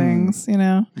oddities and things.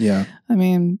 Yeah. I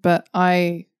mean, but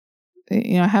I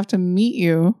have to meet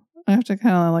you. I have to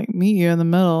kind of meet you in the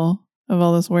middle of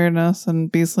all this weirdness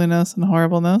and beastliness and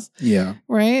horribleness. Yeah.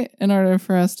 Right? In order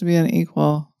for us to be an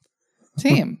equal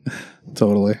team.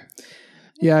 Totally.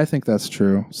 Yeah, I think that's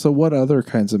true. So what other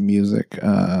kinds of music,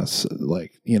 kind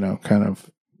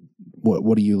of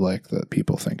What do you like that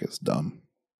people think is dumb?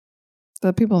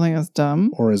 That people think is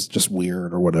dumb? Or is just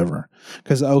weird or whatever?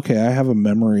 Because, okay, I have a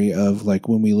memory of like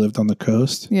when we lived on the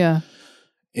coast. Yeah.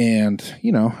 And,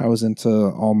 you know, I was into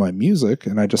all my music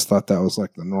and I just thought that was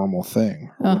like the normal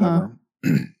thing or whatever.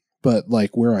 But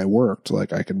like where I worked,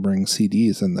 like I could bring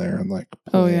CDs in there and like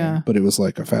play, oh yeah, but it was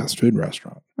like a fast food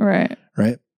restaurant. Right.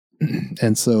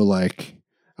 And so like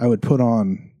I would put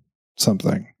on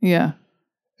something. Yeah.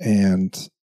 And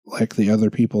like the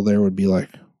other people there would be like,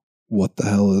 what the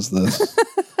hell is this?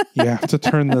 You have to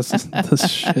turn this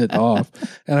shit off.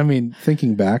 And I mean,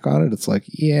 thinking back on it, it's like,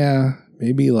 yeah,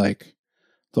 maybe like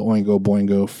the Oingo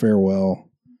Boingo Farewell,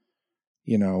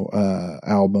 you know,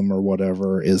 album or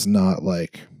whatever is not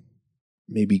like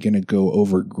maybe going to go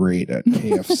over great at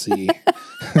KFC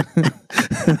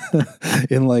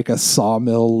in like a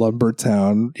sawmill lumber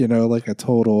town, you know, like a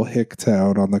total hick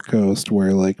town on the coast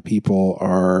where like people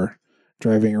are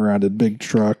driving around in big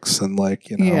trucks and like,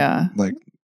 you know, like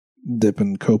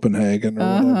dipping Copenhagen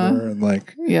or whatever and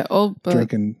like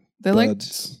drinking they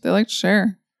liked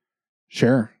Cher.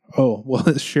 Oh,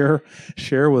 well, Cher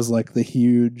was like the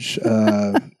huge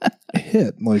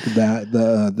hit, like that.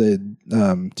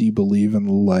 The Do You Believe in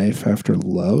Life After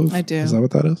Love? I do. Is that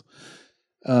what that is?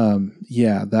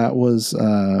 Yeah, that was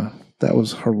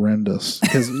horrendous.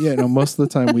 Because you know, most of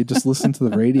the time we just listen to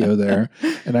the radio there,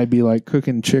 and I'd be like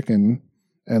cooking chicken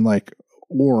and like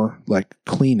or like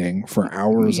cleaning for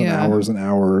hours and hours and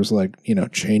hours, like you know,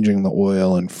 changing the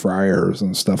oil and fryers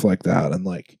and stuff like that, and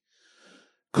like.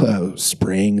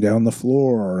 Spraying down the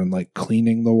floor and like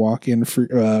cleaning the walk-in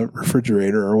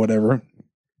refrigerator or whatever,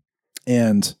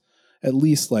 and at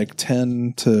least like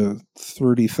 10 to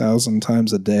 30,000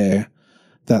 times a day,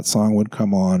 that song would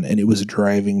come on, and it was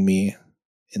driving me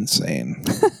insane.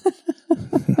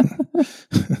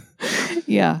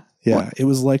 Yeah. It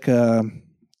was like I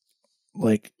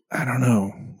don't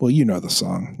know. Well, you know the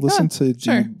song. Listen to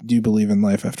Do You Believe in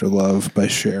Life After Love by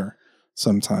Cher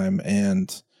sometime,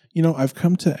 and. You know, I've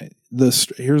come to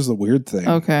this. Here's the weird thing.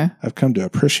 Okay. I've come to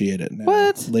appreciate it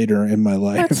now. Later in my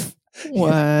life.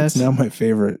 What? It's now my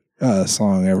favorite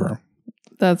song ever.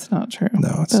 That's not true.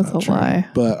 No, that's not true. Lie.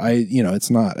 But it's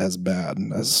not as bad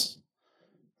as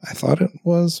I thought it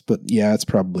was. But yeah, it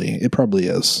probably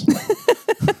is.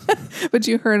 But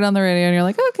you heard it on the radio and you're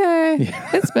like, okay,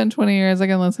 it's been 20 years. I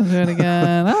can listen to it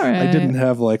again. All right. I didn't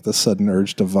have like the sudden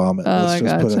urge to vomit. Let's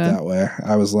just put it that way.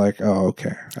 I was like, oh,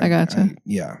 okay. I gotcha.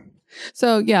 Yeah.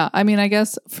 So, yeah, I mean, I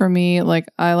guess for me, like,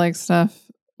 I like stuff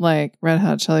like Red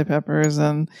Hot Chili Peppers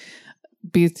and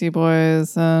Beastie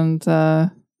Boys and,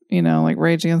 you know, like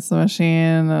Rage Against the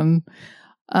Machine. And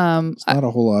it's not a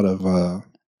whole lot of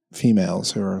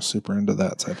females who are super into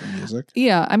that type of music.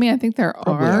 Yeah, I mean, I think there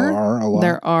are a lot.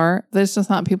 There are. There's just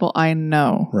not people I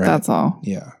know. Right. That's all.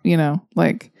 Yeah. You know,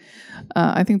 like,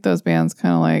 I think those bands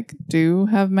kind of like do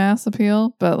have mass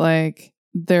appeal, but like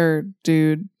they're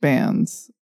dude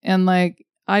bands. And like,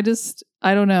 I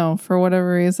don't know, for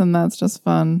whatever reason, that's just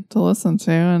fun to listen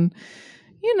to. And,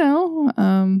 you know,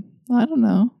 I don't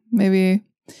know, maybe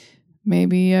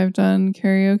I've done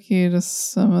karaoke to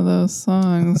some of those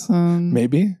songs.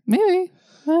 Maybe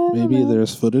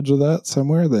there's footage of that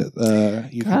somewhere that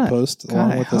you can post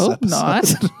along with this episode. Not.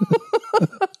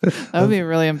 That would be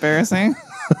really embarrassing.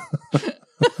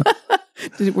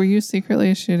 Were you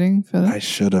secretly shooting footage? I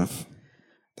should have.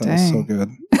 That was so good.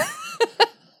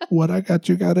 What I got,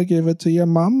 you gotta give it to your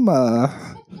mama.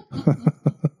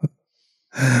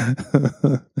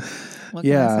 What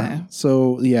can I say?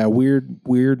 So yeah,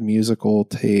 weird musical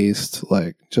taste,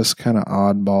 like just kind of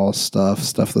oddball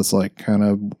stuff that's like kind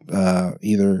of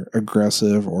either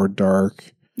aggressive or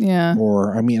dark. Yeah.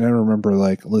 Or I mean, I remember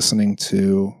like listening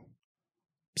to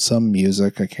some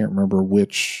music. I can't remember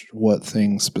what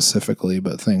things specifically,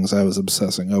 but things I was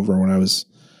obsessing over when I was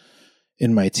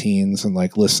in my teens and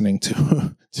like listening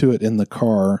to it in the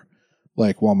car,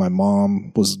 like while my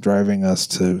mom was driving us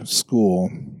to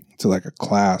school, to like a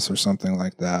class or something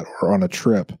like that, or on a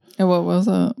trip. And what was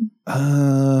it?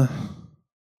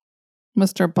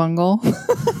 Mr. Bungle?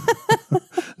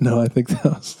 No, I think that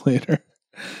was later.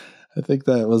 I think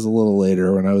that was a little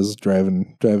later when I was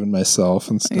driving myself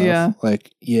and stuff. Yeah.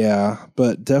 Like, yeah,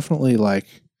 but definitely like,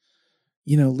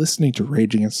 you know, listening to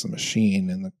Rage Against the Machine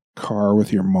in the car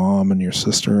with your mom and your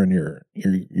sister and your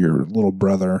little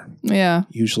brother. Yeah.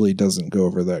 Usually doesn't go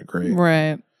over that great.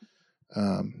 Right.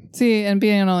 See, and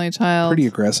being an only child, pretty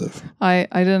aggressive. I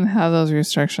didn't have those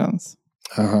restrictions.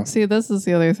 See, this is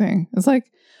the other thing. It's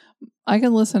like I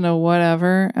could listen to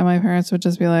whatever, and my parents would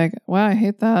just be like, "Wow, I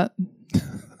hate that."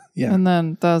 Yeah. And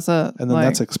then that's it. And then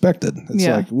that's expected. It's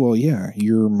Yeah. like, well, yeah,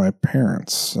 you're my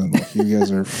parents and like, you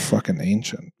guys are fucking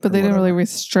ancient. But they didn't really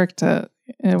restrict it.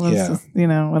 It was just,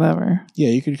 whatever. Yeah,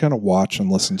 you could kind of watch and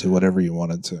listen to whatever you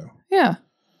wanted to. Yeah.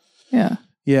 Yeah.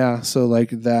 Yeah, so like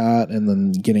that, and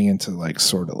then getting into like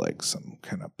sort of like some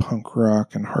kind of punk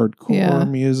rock and hardcore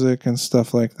music and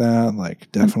stuff like that,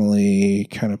 like definitely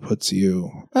kind of puts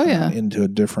you into a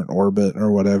different orbit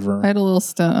or whatever. I had a little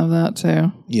stint of that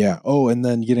too. Yeah. Oh, and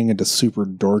then getting into super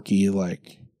dorky,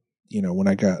 like, when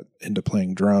I got into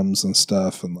playing drums and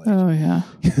stuff, and like,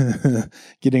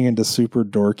 getting into super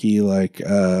dorky, like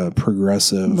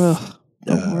progressive. Ugh.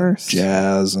 The worst.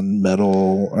 Jazz and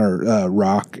metal or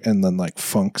rock and then like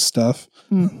funk stuff.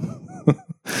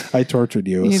 I tortured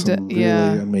you with some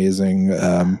really amazing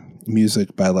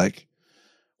music by like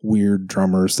weird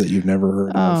drummers that you've never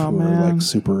heard of who are like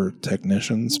super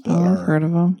technicians, but I've heard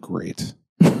of them. Great.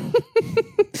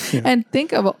 And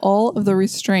think of all of the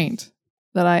restraint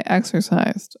that I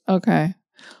exercised. Okay.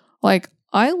 Like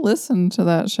I listened to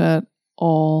that shit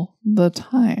all the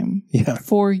time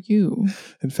for you.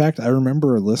 In fact, I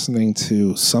remember listening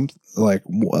to some like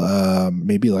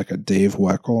maybe like a Dave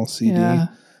Weckl CD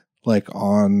like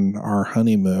on our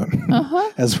honeymoon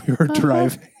as we were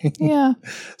driving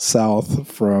south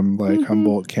from like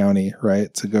Humboldt County,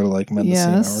 right, to go to like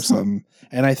Mendocino or something.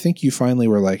 And I think you finally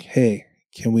were like, hey,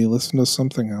 can we listen to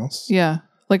something else? Yeah.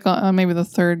 Like maybe the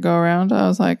third go around, I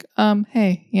was like,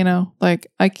 hey, like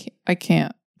I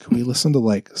can't. Can we listen to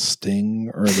like Sting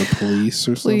or the Police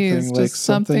or Please, something? Like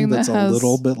something that's a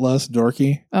little bit less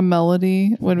dorky? A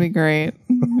melody would be great.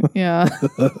 Yeah.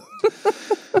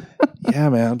 Yeah,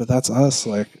 man, but that's us.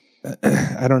 Like,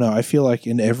 I don't know. I feel like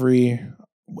in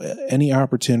any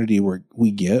opportunity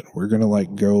we get, we're going to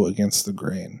like go against the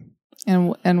grain.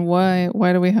 And why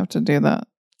do we have to do that?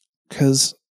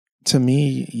 Because to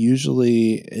me,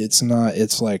 usually it's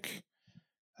like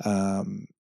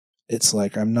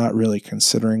I'm not really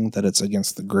considering that it's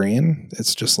against the grain.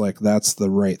 It's just like that's the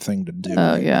right thing to do.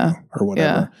 Oh, yeah. Or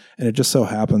whatever. Yeah. And it just so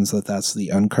happens that that's the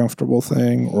uncomfortable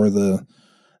thing or the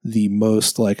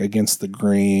most like against the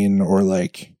grain or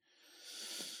like,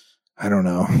 I don't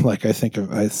know. Like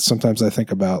sometimes I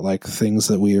think about like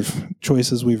things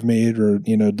choices we've made or,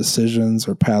 decisions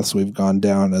or paths we've gone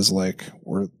down as like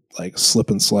we're like slip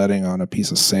and sliding on a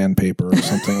piece of sandpaper or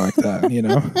something like that,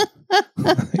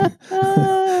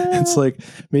 It's like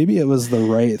maybe it was the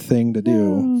right thing to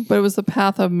do, but it was the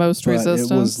path of most resistance.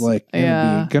 It was like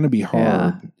gonna be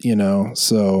hard,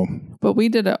 so. But we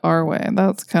did it our way.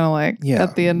 That's kind of like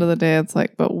at the end of the day, it's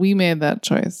like, but we made that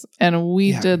choice and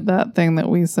we did that thing that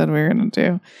we said we were going to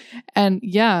do. And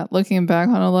looking back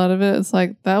on a lot of it, it's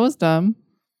like, that was dumb.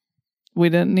 We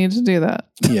didn't need to do that.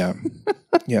 Yeah.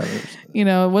 Yeah.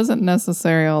 It wasn't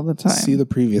necessary all the time. See the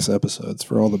previous episodes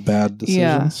for all the bad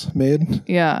decisions made.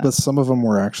 Yeah. But some of them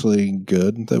were actually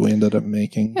good that we ended up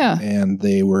making. Yeah. And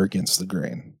they were against the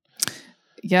grain.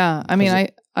 Yeah. I mean,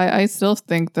 I still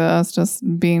think that us just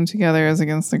being together is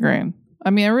against the grain. I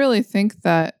mean, I really think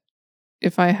that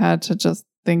if I had to just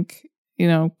think,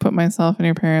 put myself in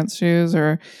your parents' shoes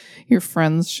or your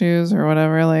friends' shoes or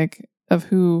whatever, like of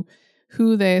who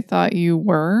they thought you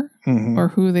were or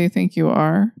who they think you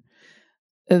are,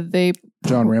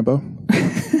 John Rambo.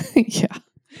 Yeah.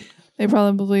 They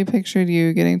probably pictured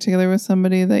you getting together with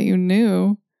somebody that you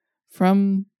knew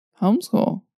from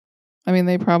homeschool. I mean,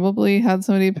 they probably had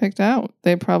somebody picked out.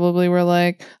 They probably were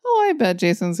like, oh, I bet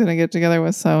Jason's going to get together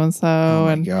with so-and-so. Oh,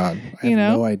 my God. I have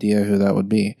no idea who that would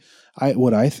be.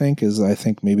 What I think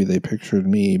maybe they pictured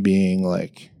me being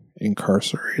like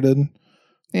incarcerated.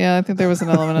 Yeah, I think there was an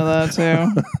element of that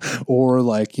too. Or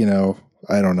like,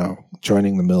 I don't know,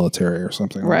 joining the military or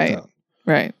something like that.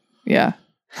 Right. Yeah.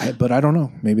 But I don't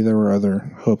know. Maybe there were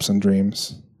other hopes and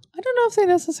dreams. I don't know if they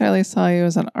necessarily saw you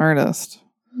as an artist.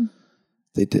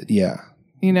 They did, yeah.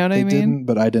 You know what I mean? They didn't,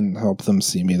 but I didn't help them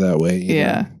see me that way either.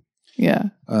 Yeah. Yeah.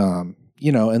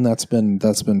 And that's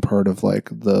been part of like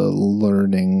the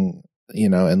learning,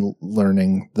 and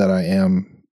learning that I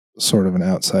am sort of an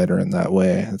outsider in that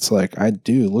way. It's like I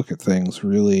do look at things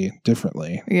really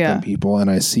differently than people,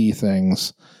 and I see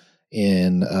things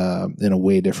in a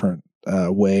way different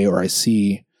way, or I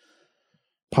see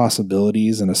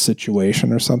possibilities in a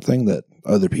situation or something that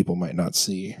other people might not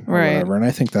see or whatever. And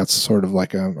I think that's sort of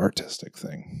like an artistic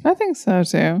thing. I think so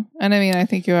too. And I mean, I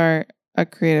think you are a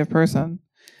creative person.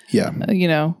 Yeah.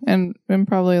 And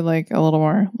probably like a little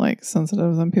more like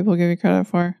sensitive than people give you credit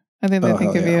for. I think they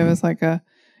think of you as like a,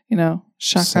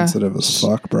 shaka. Sensitive as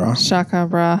fuck, bro. Shaka,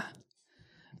 bra.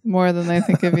 More than they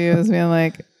think of you as being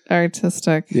like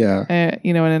artistic. Yeah.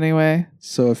 In any way.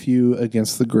 So if you,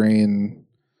 against the grain,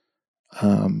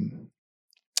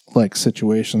 like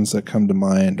situations that come to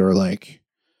mind, or like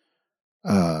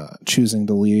choosing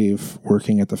to leave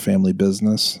working at the family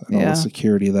business and all the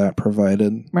security that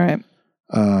provided. Right.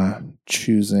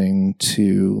 Choosing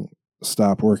to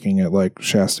stop working at like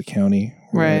Shasta County,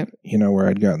 where where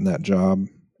I'd gotten that job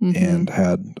and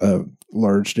had a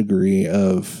large degree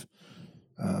of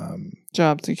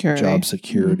job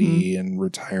security and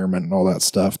retirement and all that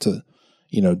stuff to,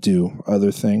 do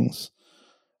other things.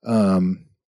 And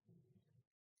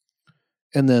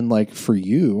then like for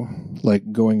you,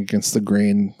 like going against the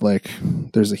grain, like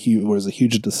was a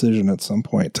huge decision at some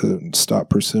point to stop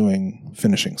pursuing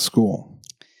finishing school.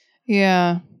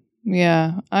 Yeah.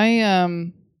 Yeah.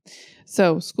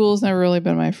 So school's never really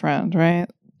been my friend. Right.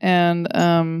 And,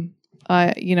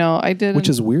 I did. Which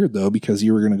is weird though, because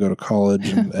you were going to go to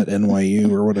college at NYU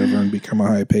or whatever and become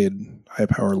a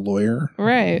high-powered lawyer.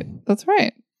 Right. That's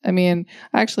right. I mean,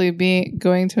 actually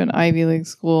going to an Ivy League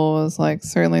school was like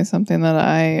certainly something that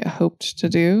I hoped to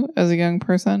do as a young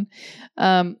person.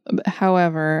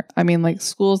 However, I mean, like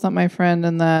school's not my friend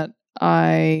in that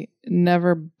I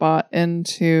never bought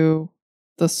into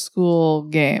the school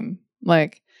game.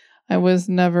 Like I was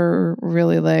never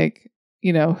really like,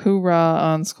 hoorah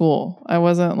on school. I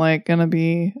wasn't like going to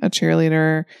be a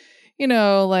cheerleader,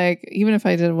 like even if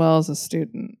I did well as a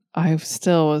student, I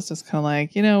still was just kind of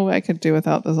like, I could do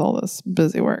without all this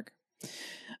busy work.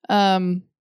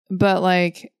 But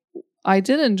like I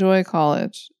did enjoy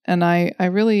college, and I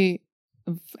really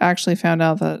actually found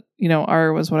out that,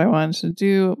 art was what I wanted to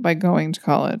do by going to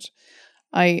college.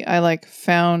 I like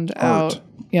found out,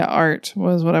 art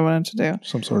was what I wanted to do.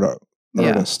 Some sort of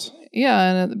artist.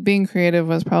 Yeah, and being creative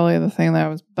was probably the thing that I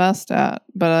was best at.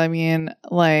 But I mean,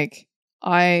 like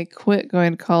I quit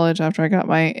going to college after I got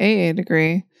my AA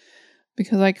degree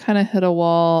because I kind of hit a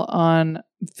wall on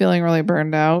feeling really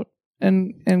burned out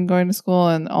and going to school.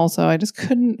 And also I just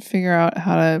couldn't figure out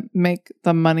how to make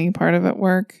the money part of it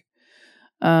work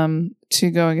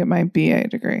to go and get my BA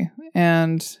degree.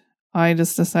 And I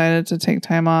just decided to take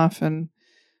time off and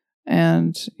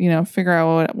figure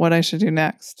out what I should do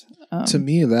next. To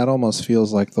me, that almost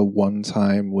feels like the one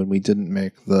time when we didn't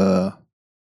make the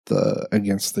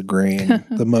against the grain,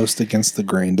 the most against the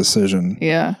grain decision.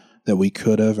 Yeah. That we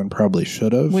could have and probably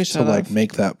should have to like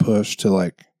make that push to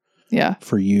like,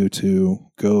 for you to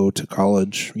go to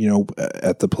college,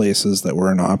 at the places that were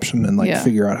an option and like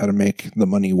figure out how to make the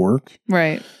money work.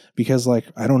 Right. Because like,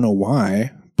 I don't know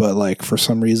why, but like for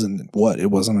some reason,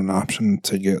 it wasn't an option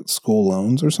to get school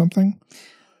loans or something.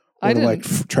 Or to like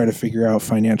try to figure out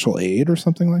financial aid or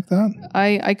something like that.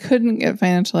 I couldn't get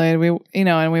financial aid.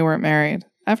 And we weren't married.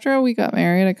 After we got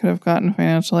married, I could have gotten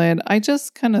financial aid. I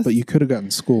just kind of... But you could have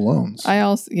gotten school loans. I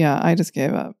just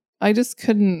gave up. I just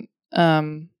couldn't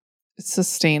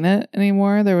sustain it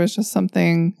anymore. There was just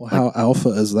something... Well, how alpha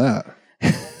is that?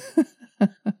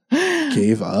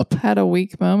 Gave up? Had a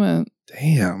weak moment.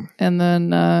 Damn. And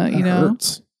then,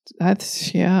 hurts.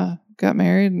 Got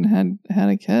married and had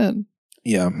a kid.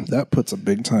 Yeah, that puts a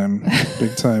big time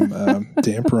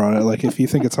damper on it. Like if you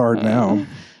think it's hard now...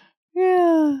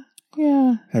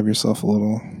 Yeah. Have yourself a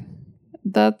little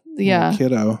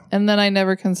kiddo. And then I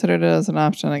never considered it as an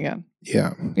option again.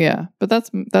 Yeah. Yeah. But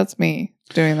that's me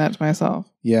doing that to myself.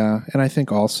 Yeah. And I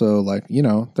think also like,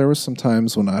 there was some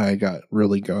times when I got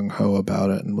really gung ho about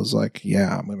it and was like,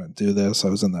 yeah, I'm going to do this. I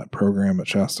was in that program at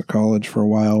Shasta College for a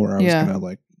while where I was going to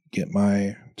like get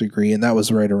my degree. And that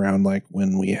was right around like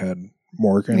when we had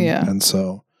Morgan. Yeah. And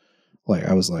so like,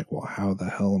 I was like, well, how the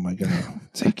hell am I going to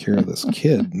take care of this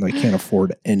kid? And I can't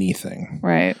afford anything.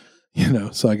 Right.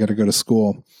 So I got to go to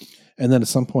school. And then at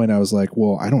some point I was like,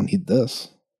 well, I don't need this.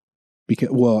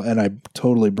 And I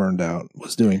totally burned out,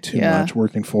 was doing too much,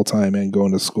 working full time and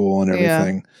going to school and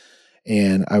everything.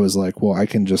 Yeah. And I was like, well, I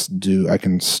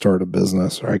can start a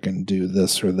business, or I can do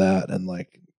this or that and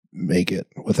like make it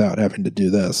without having to do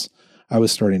this. I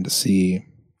was starting to see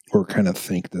or kind of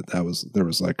think there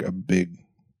was like a big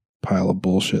pile of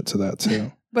bullshit to that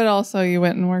too. But also you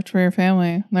went and worked for your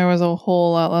family. There was a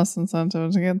whole lot less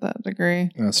incentive to get that degree.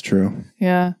 That's true.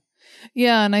 Yeah.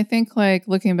 Yeah. And I think like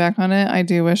looking back on it, I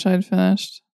do wish I'd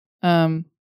finished, and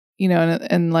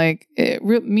like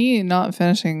me not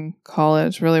finishing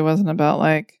college really wasn't about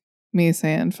like me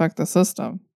saying, fuck the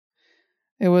system.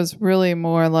 It was really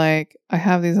more like, I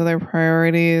have these other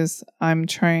priorities. I'm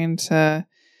trying to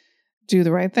do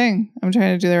the right thing. I'm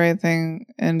trying to do the right thing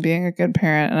and being a good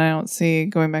parent. And I don't see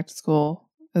going back to school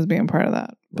as being part of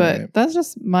that. But that's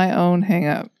just my own hang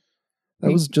up.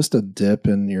 That was just a dip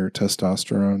in your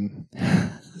testosterone.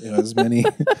 As many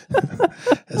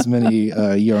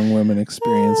young women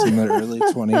experience in their early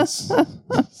 20s.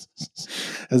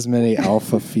 as many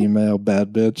alpha female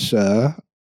bad bitch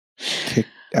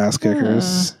ass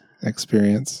kickers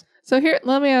experience. So here,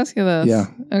 let me ask you this. Yeah.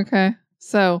 Okay.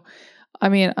 So, I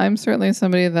mean, I'm certainly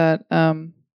somebody that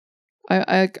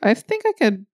I think I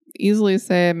could easily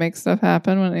say I make stuff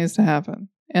happen when it needs to happen,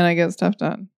 and I get stuff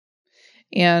done.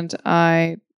 And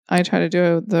I try to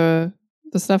do the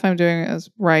stuff I'm doing as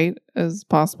right as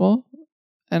possible,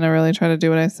 and I really try to do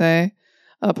what I say,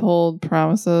 uphold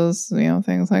promises,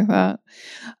 things like that.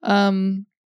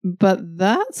 But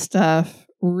that stuff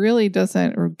really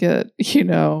doesn't get,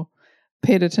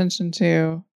 paid attention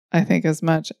to, I think, as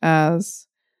much as,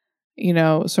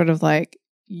 sort of like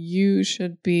you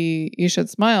should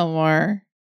smile more,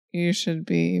 you should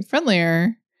be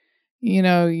friendlier.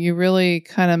 You really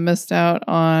kind of missed out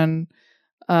on,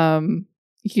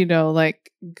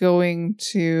 like going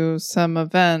to some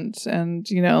event and,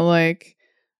 like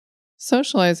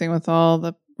socializing with all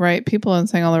the right people and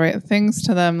saying all the right things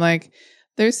to them. Like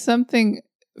there's something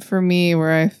for me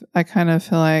where I kind of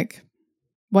feel like,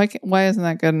 why isn't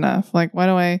that good enough? Like, why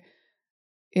do I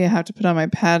have to put on my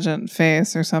pageant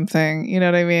face or something? You know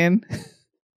what I mean?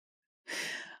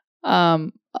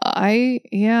 And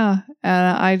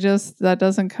that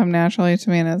doesn't come naturally to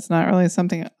me, and it's not really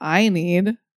something I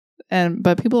need.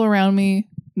 But people around me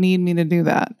need me to do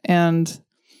that. And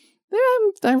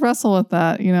I wrestle with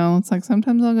that, It's like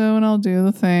sometimes I'll go and I'll do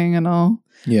the thing and I'll,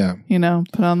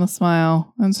 put on the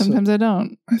smile, and sometimes I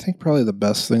don't. I think probably the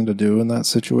best thing to do in that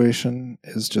situation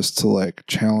is just to like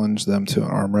challenge them to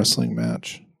an arm wrestling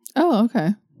match. Oh,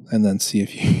 okay. And then see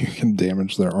if you can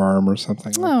damage their arm or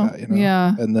something like that,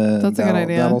 Yeah. And then that's a good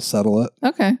idea. That'll settle it.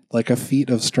 Okay. Like a feat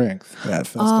of strength at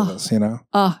Festivus,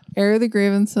 Air the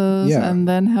grievances and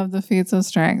then have the feats of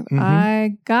strength. Mm-hmm.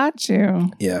 I got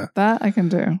you. Yeah. That I can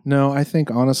do. No, I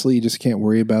think honestly you just can't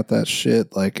worry about that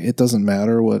shit. Like it doesn't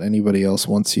matter what anybody else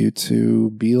wants you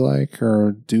to be like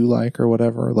or do like or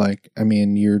whatever. Like, I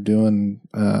mean, you're doing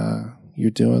the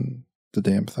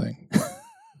damn thing.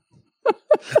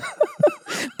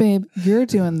 Babe, you're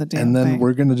doing the damn thing. And then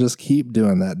we're going to just keep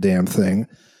doing that damn thing.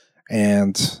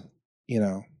 And,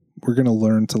 we're going to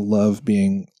learn to love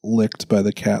being licked by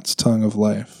the cat's tongue of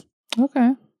life.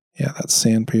 Okay. Yeah, that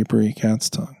sandpapery cat's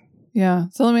tongue. Yeah.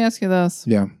 So let me ask you this.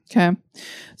 Yeah. Okay.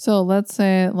 So let's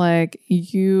say like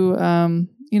you,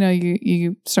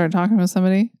 you start talking to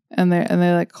somebody and they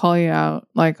like call you out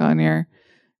like on your,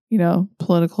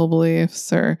 political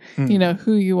beliefs or,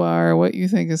 who you are, what you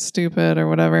think is stupid or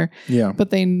whatever. Yeah. But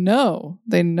they know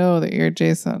that you're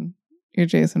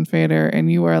Jason Fader,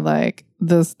 and you are like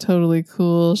this totally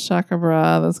cool shaka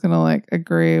bra that's going to like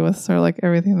agree with sort of like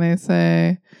everything they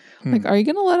say. Like, are you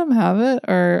going to let them have it,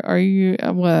 or are you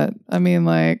what? I mean,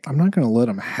 like, I'm not going to let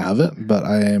them have it, but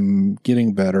I am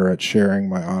getting better at sharing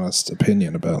my honest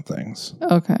opinion about things.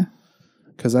 Okay.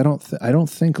 Because I don't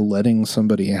think letting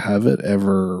somebody have it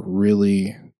ever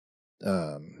really,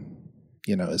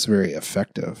 is very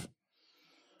effective.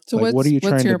 So like, what are you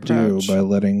trying to approach? do by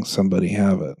letting somebody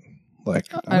have it? Like,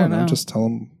 I don't know. Just tell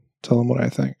them what I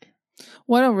think.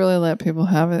 Well, I don't really let people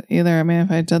have it either. I mean, if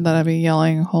I did that, I'd be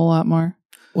yelling a whole lot more.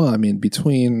 Well, I mean,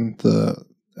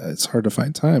 it's hard to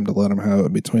find time to let them have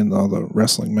it between all the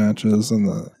wrestling matches and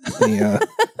the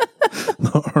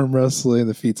arm wrestling,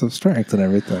 the feats of strength and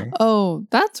everything. Oh,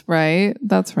 that's right.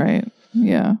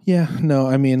 Yeah. Yeah. No,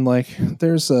 I mean, like,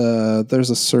 there's a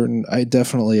certain, I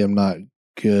definitely am not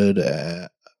good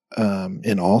at,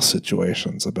 in all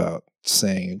situations about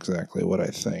saying exactly what I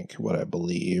think, what I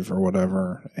believe or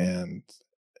whatever. And,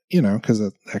 because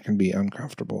that can be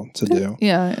uncomfortable to do.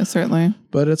 Yeah, certainly.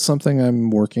 But it's something I'm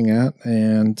working at,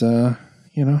 and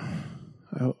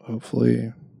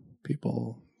hopefully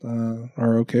people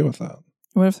are okay with that.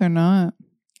 What if they're not?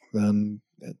 Then,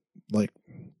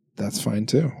 that's fine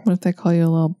too. What if they call you a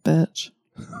little bitch?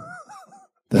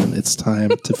 Then it's time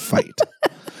to fight.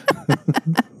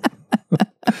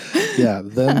 Yeah,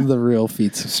 then the real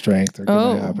feats of strength are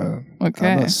going to happen. Okay.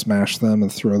 I'm going to smash them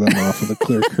and throw them off of the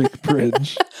Clear Creek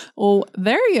Bridge. Oh,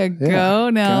 there you go.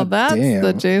 Now that's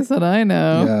the Jason I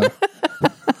know.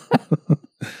 Yeah.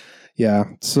 Yeah.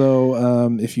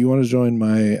 So if you want to join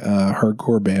my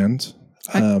hardcore band.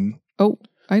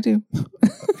 I do.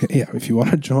 Yeah. If you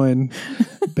want to join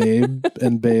Babe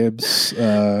and Babe's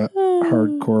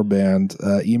hardcore band,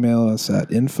 email us at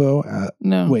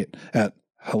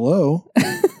hello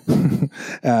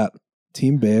at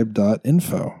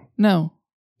teambabe.info. No.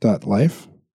 .life.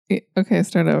 Okay,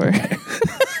 start over. Okay.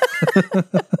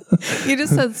 You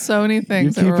just said so many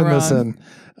things. You're keeping this in.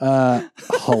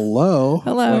 Hello.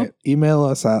 Hello. Wait, email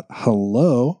us at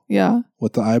hello. Yeah.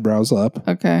 With the eyebrows up.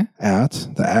 Okay. At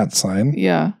the @ sign.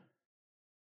 Yeah.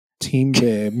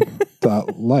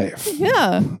 teambabe.life.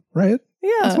 Yeah. Right?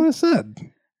 Yeah. That's what I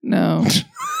said. No.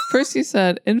 First you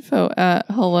said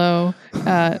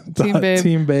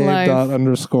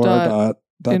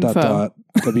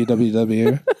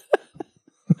info@teambabe._.www.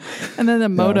 And then the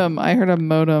modem. I heard a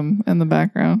modem in the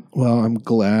background. Well, I'm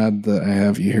glad that I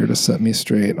have you here to set me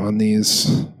straight on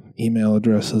these email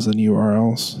addresses and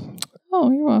URLs. Oh,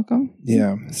 you're welcome.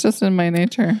 Yeah. It's just in my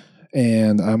nature.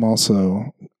 And I'm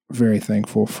also very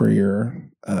thankful for your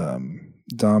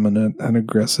dominant and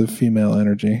aggressive female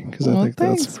energy, because I think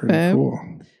that's pretty cool.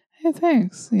 Hey,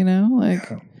 thanks.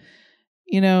 It's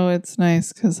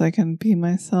nice because I can be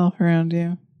myself around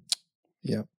you.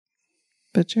 Yep.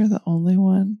 But you're the only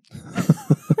one.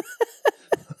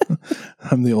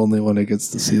 I'm the only one who gets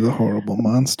to see the horrible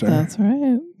monster. That's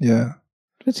right. Yeah.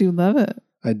 But you love it.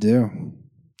 I do.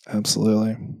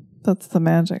 Absolutely. That's the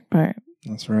magic part.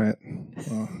 That's right.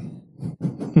 Well,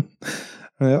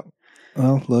 yep.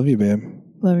 Well, love you, babe.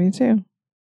 Love you too.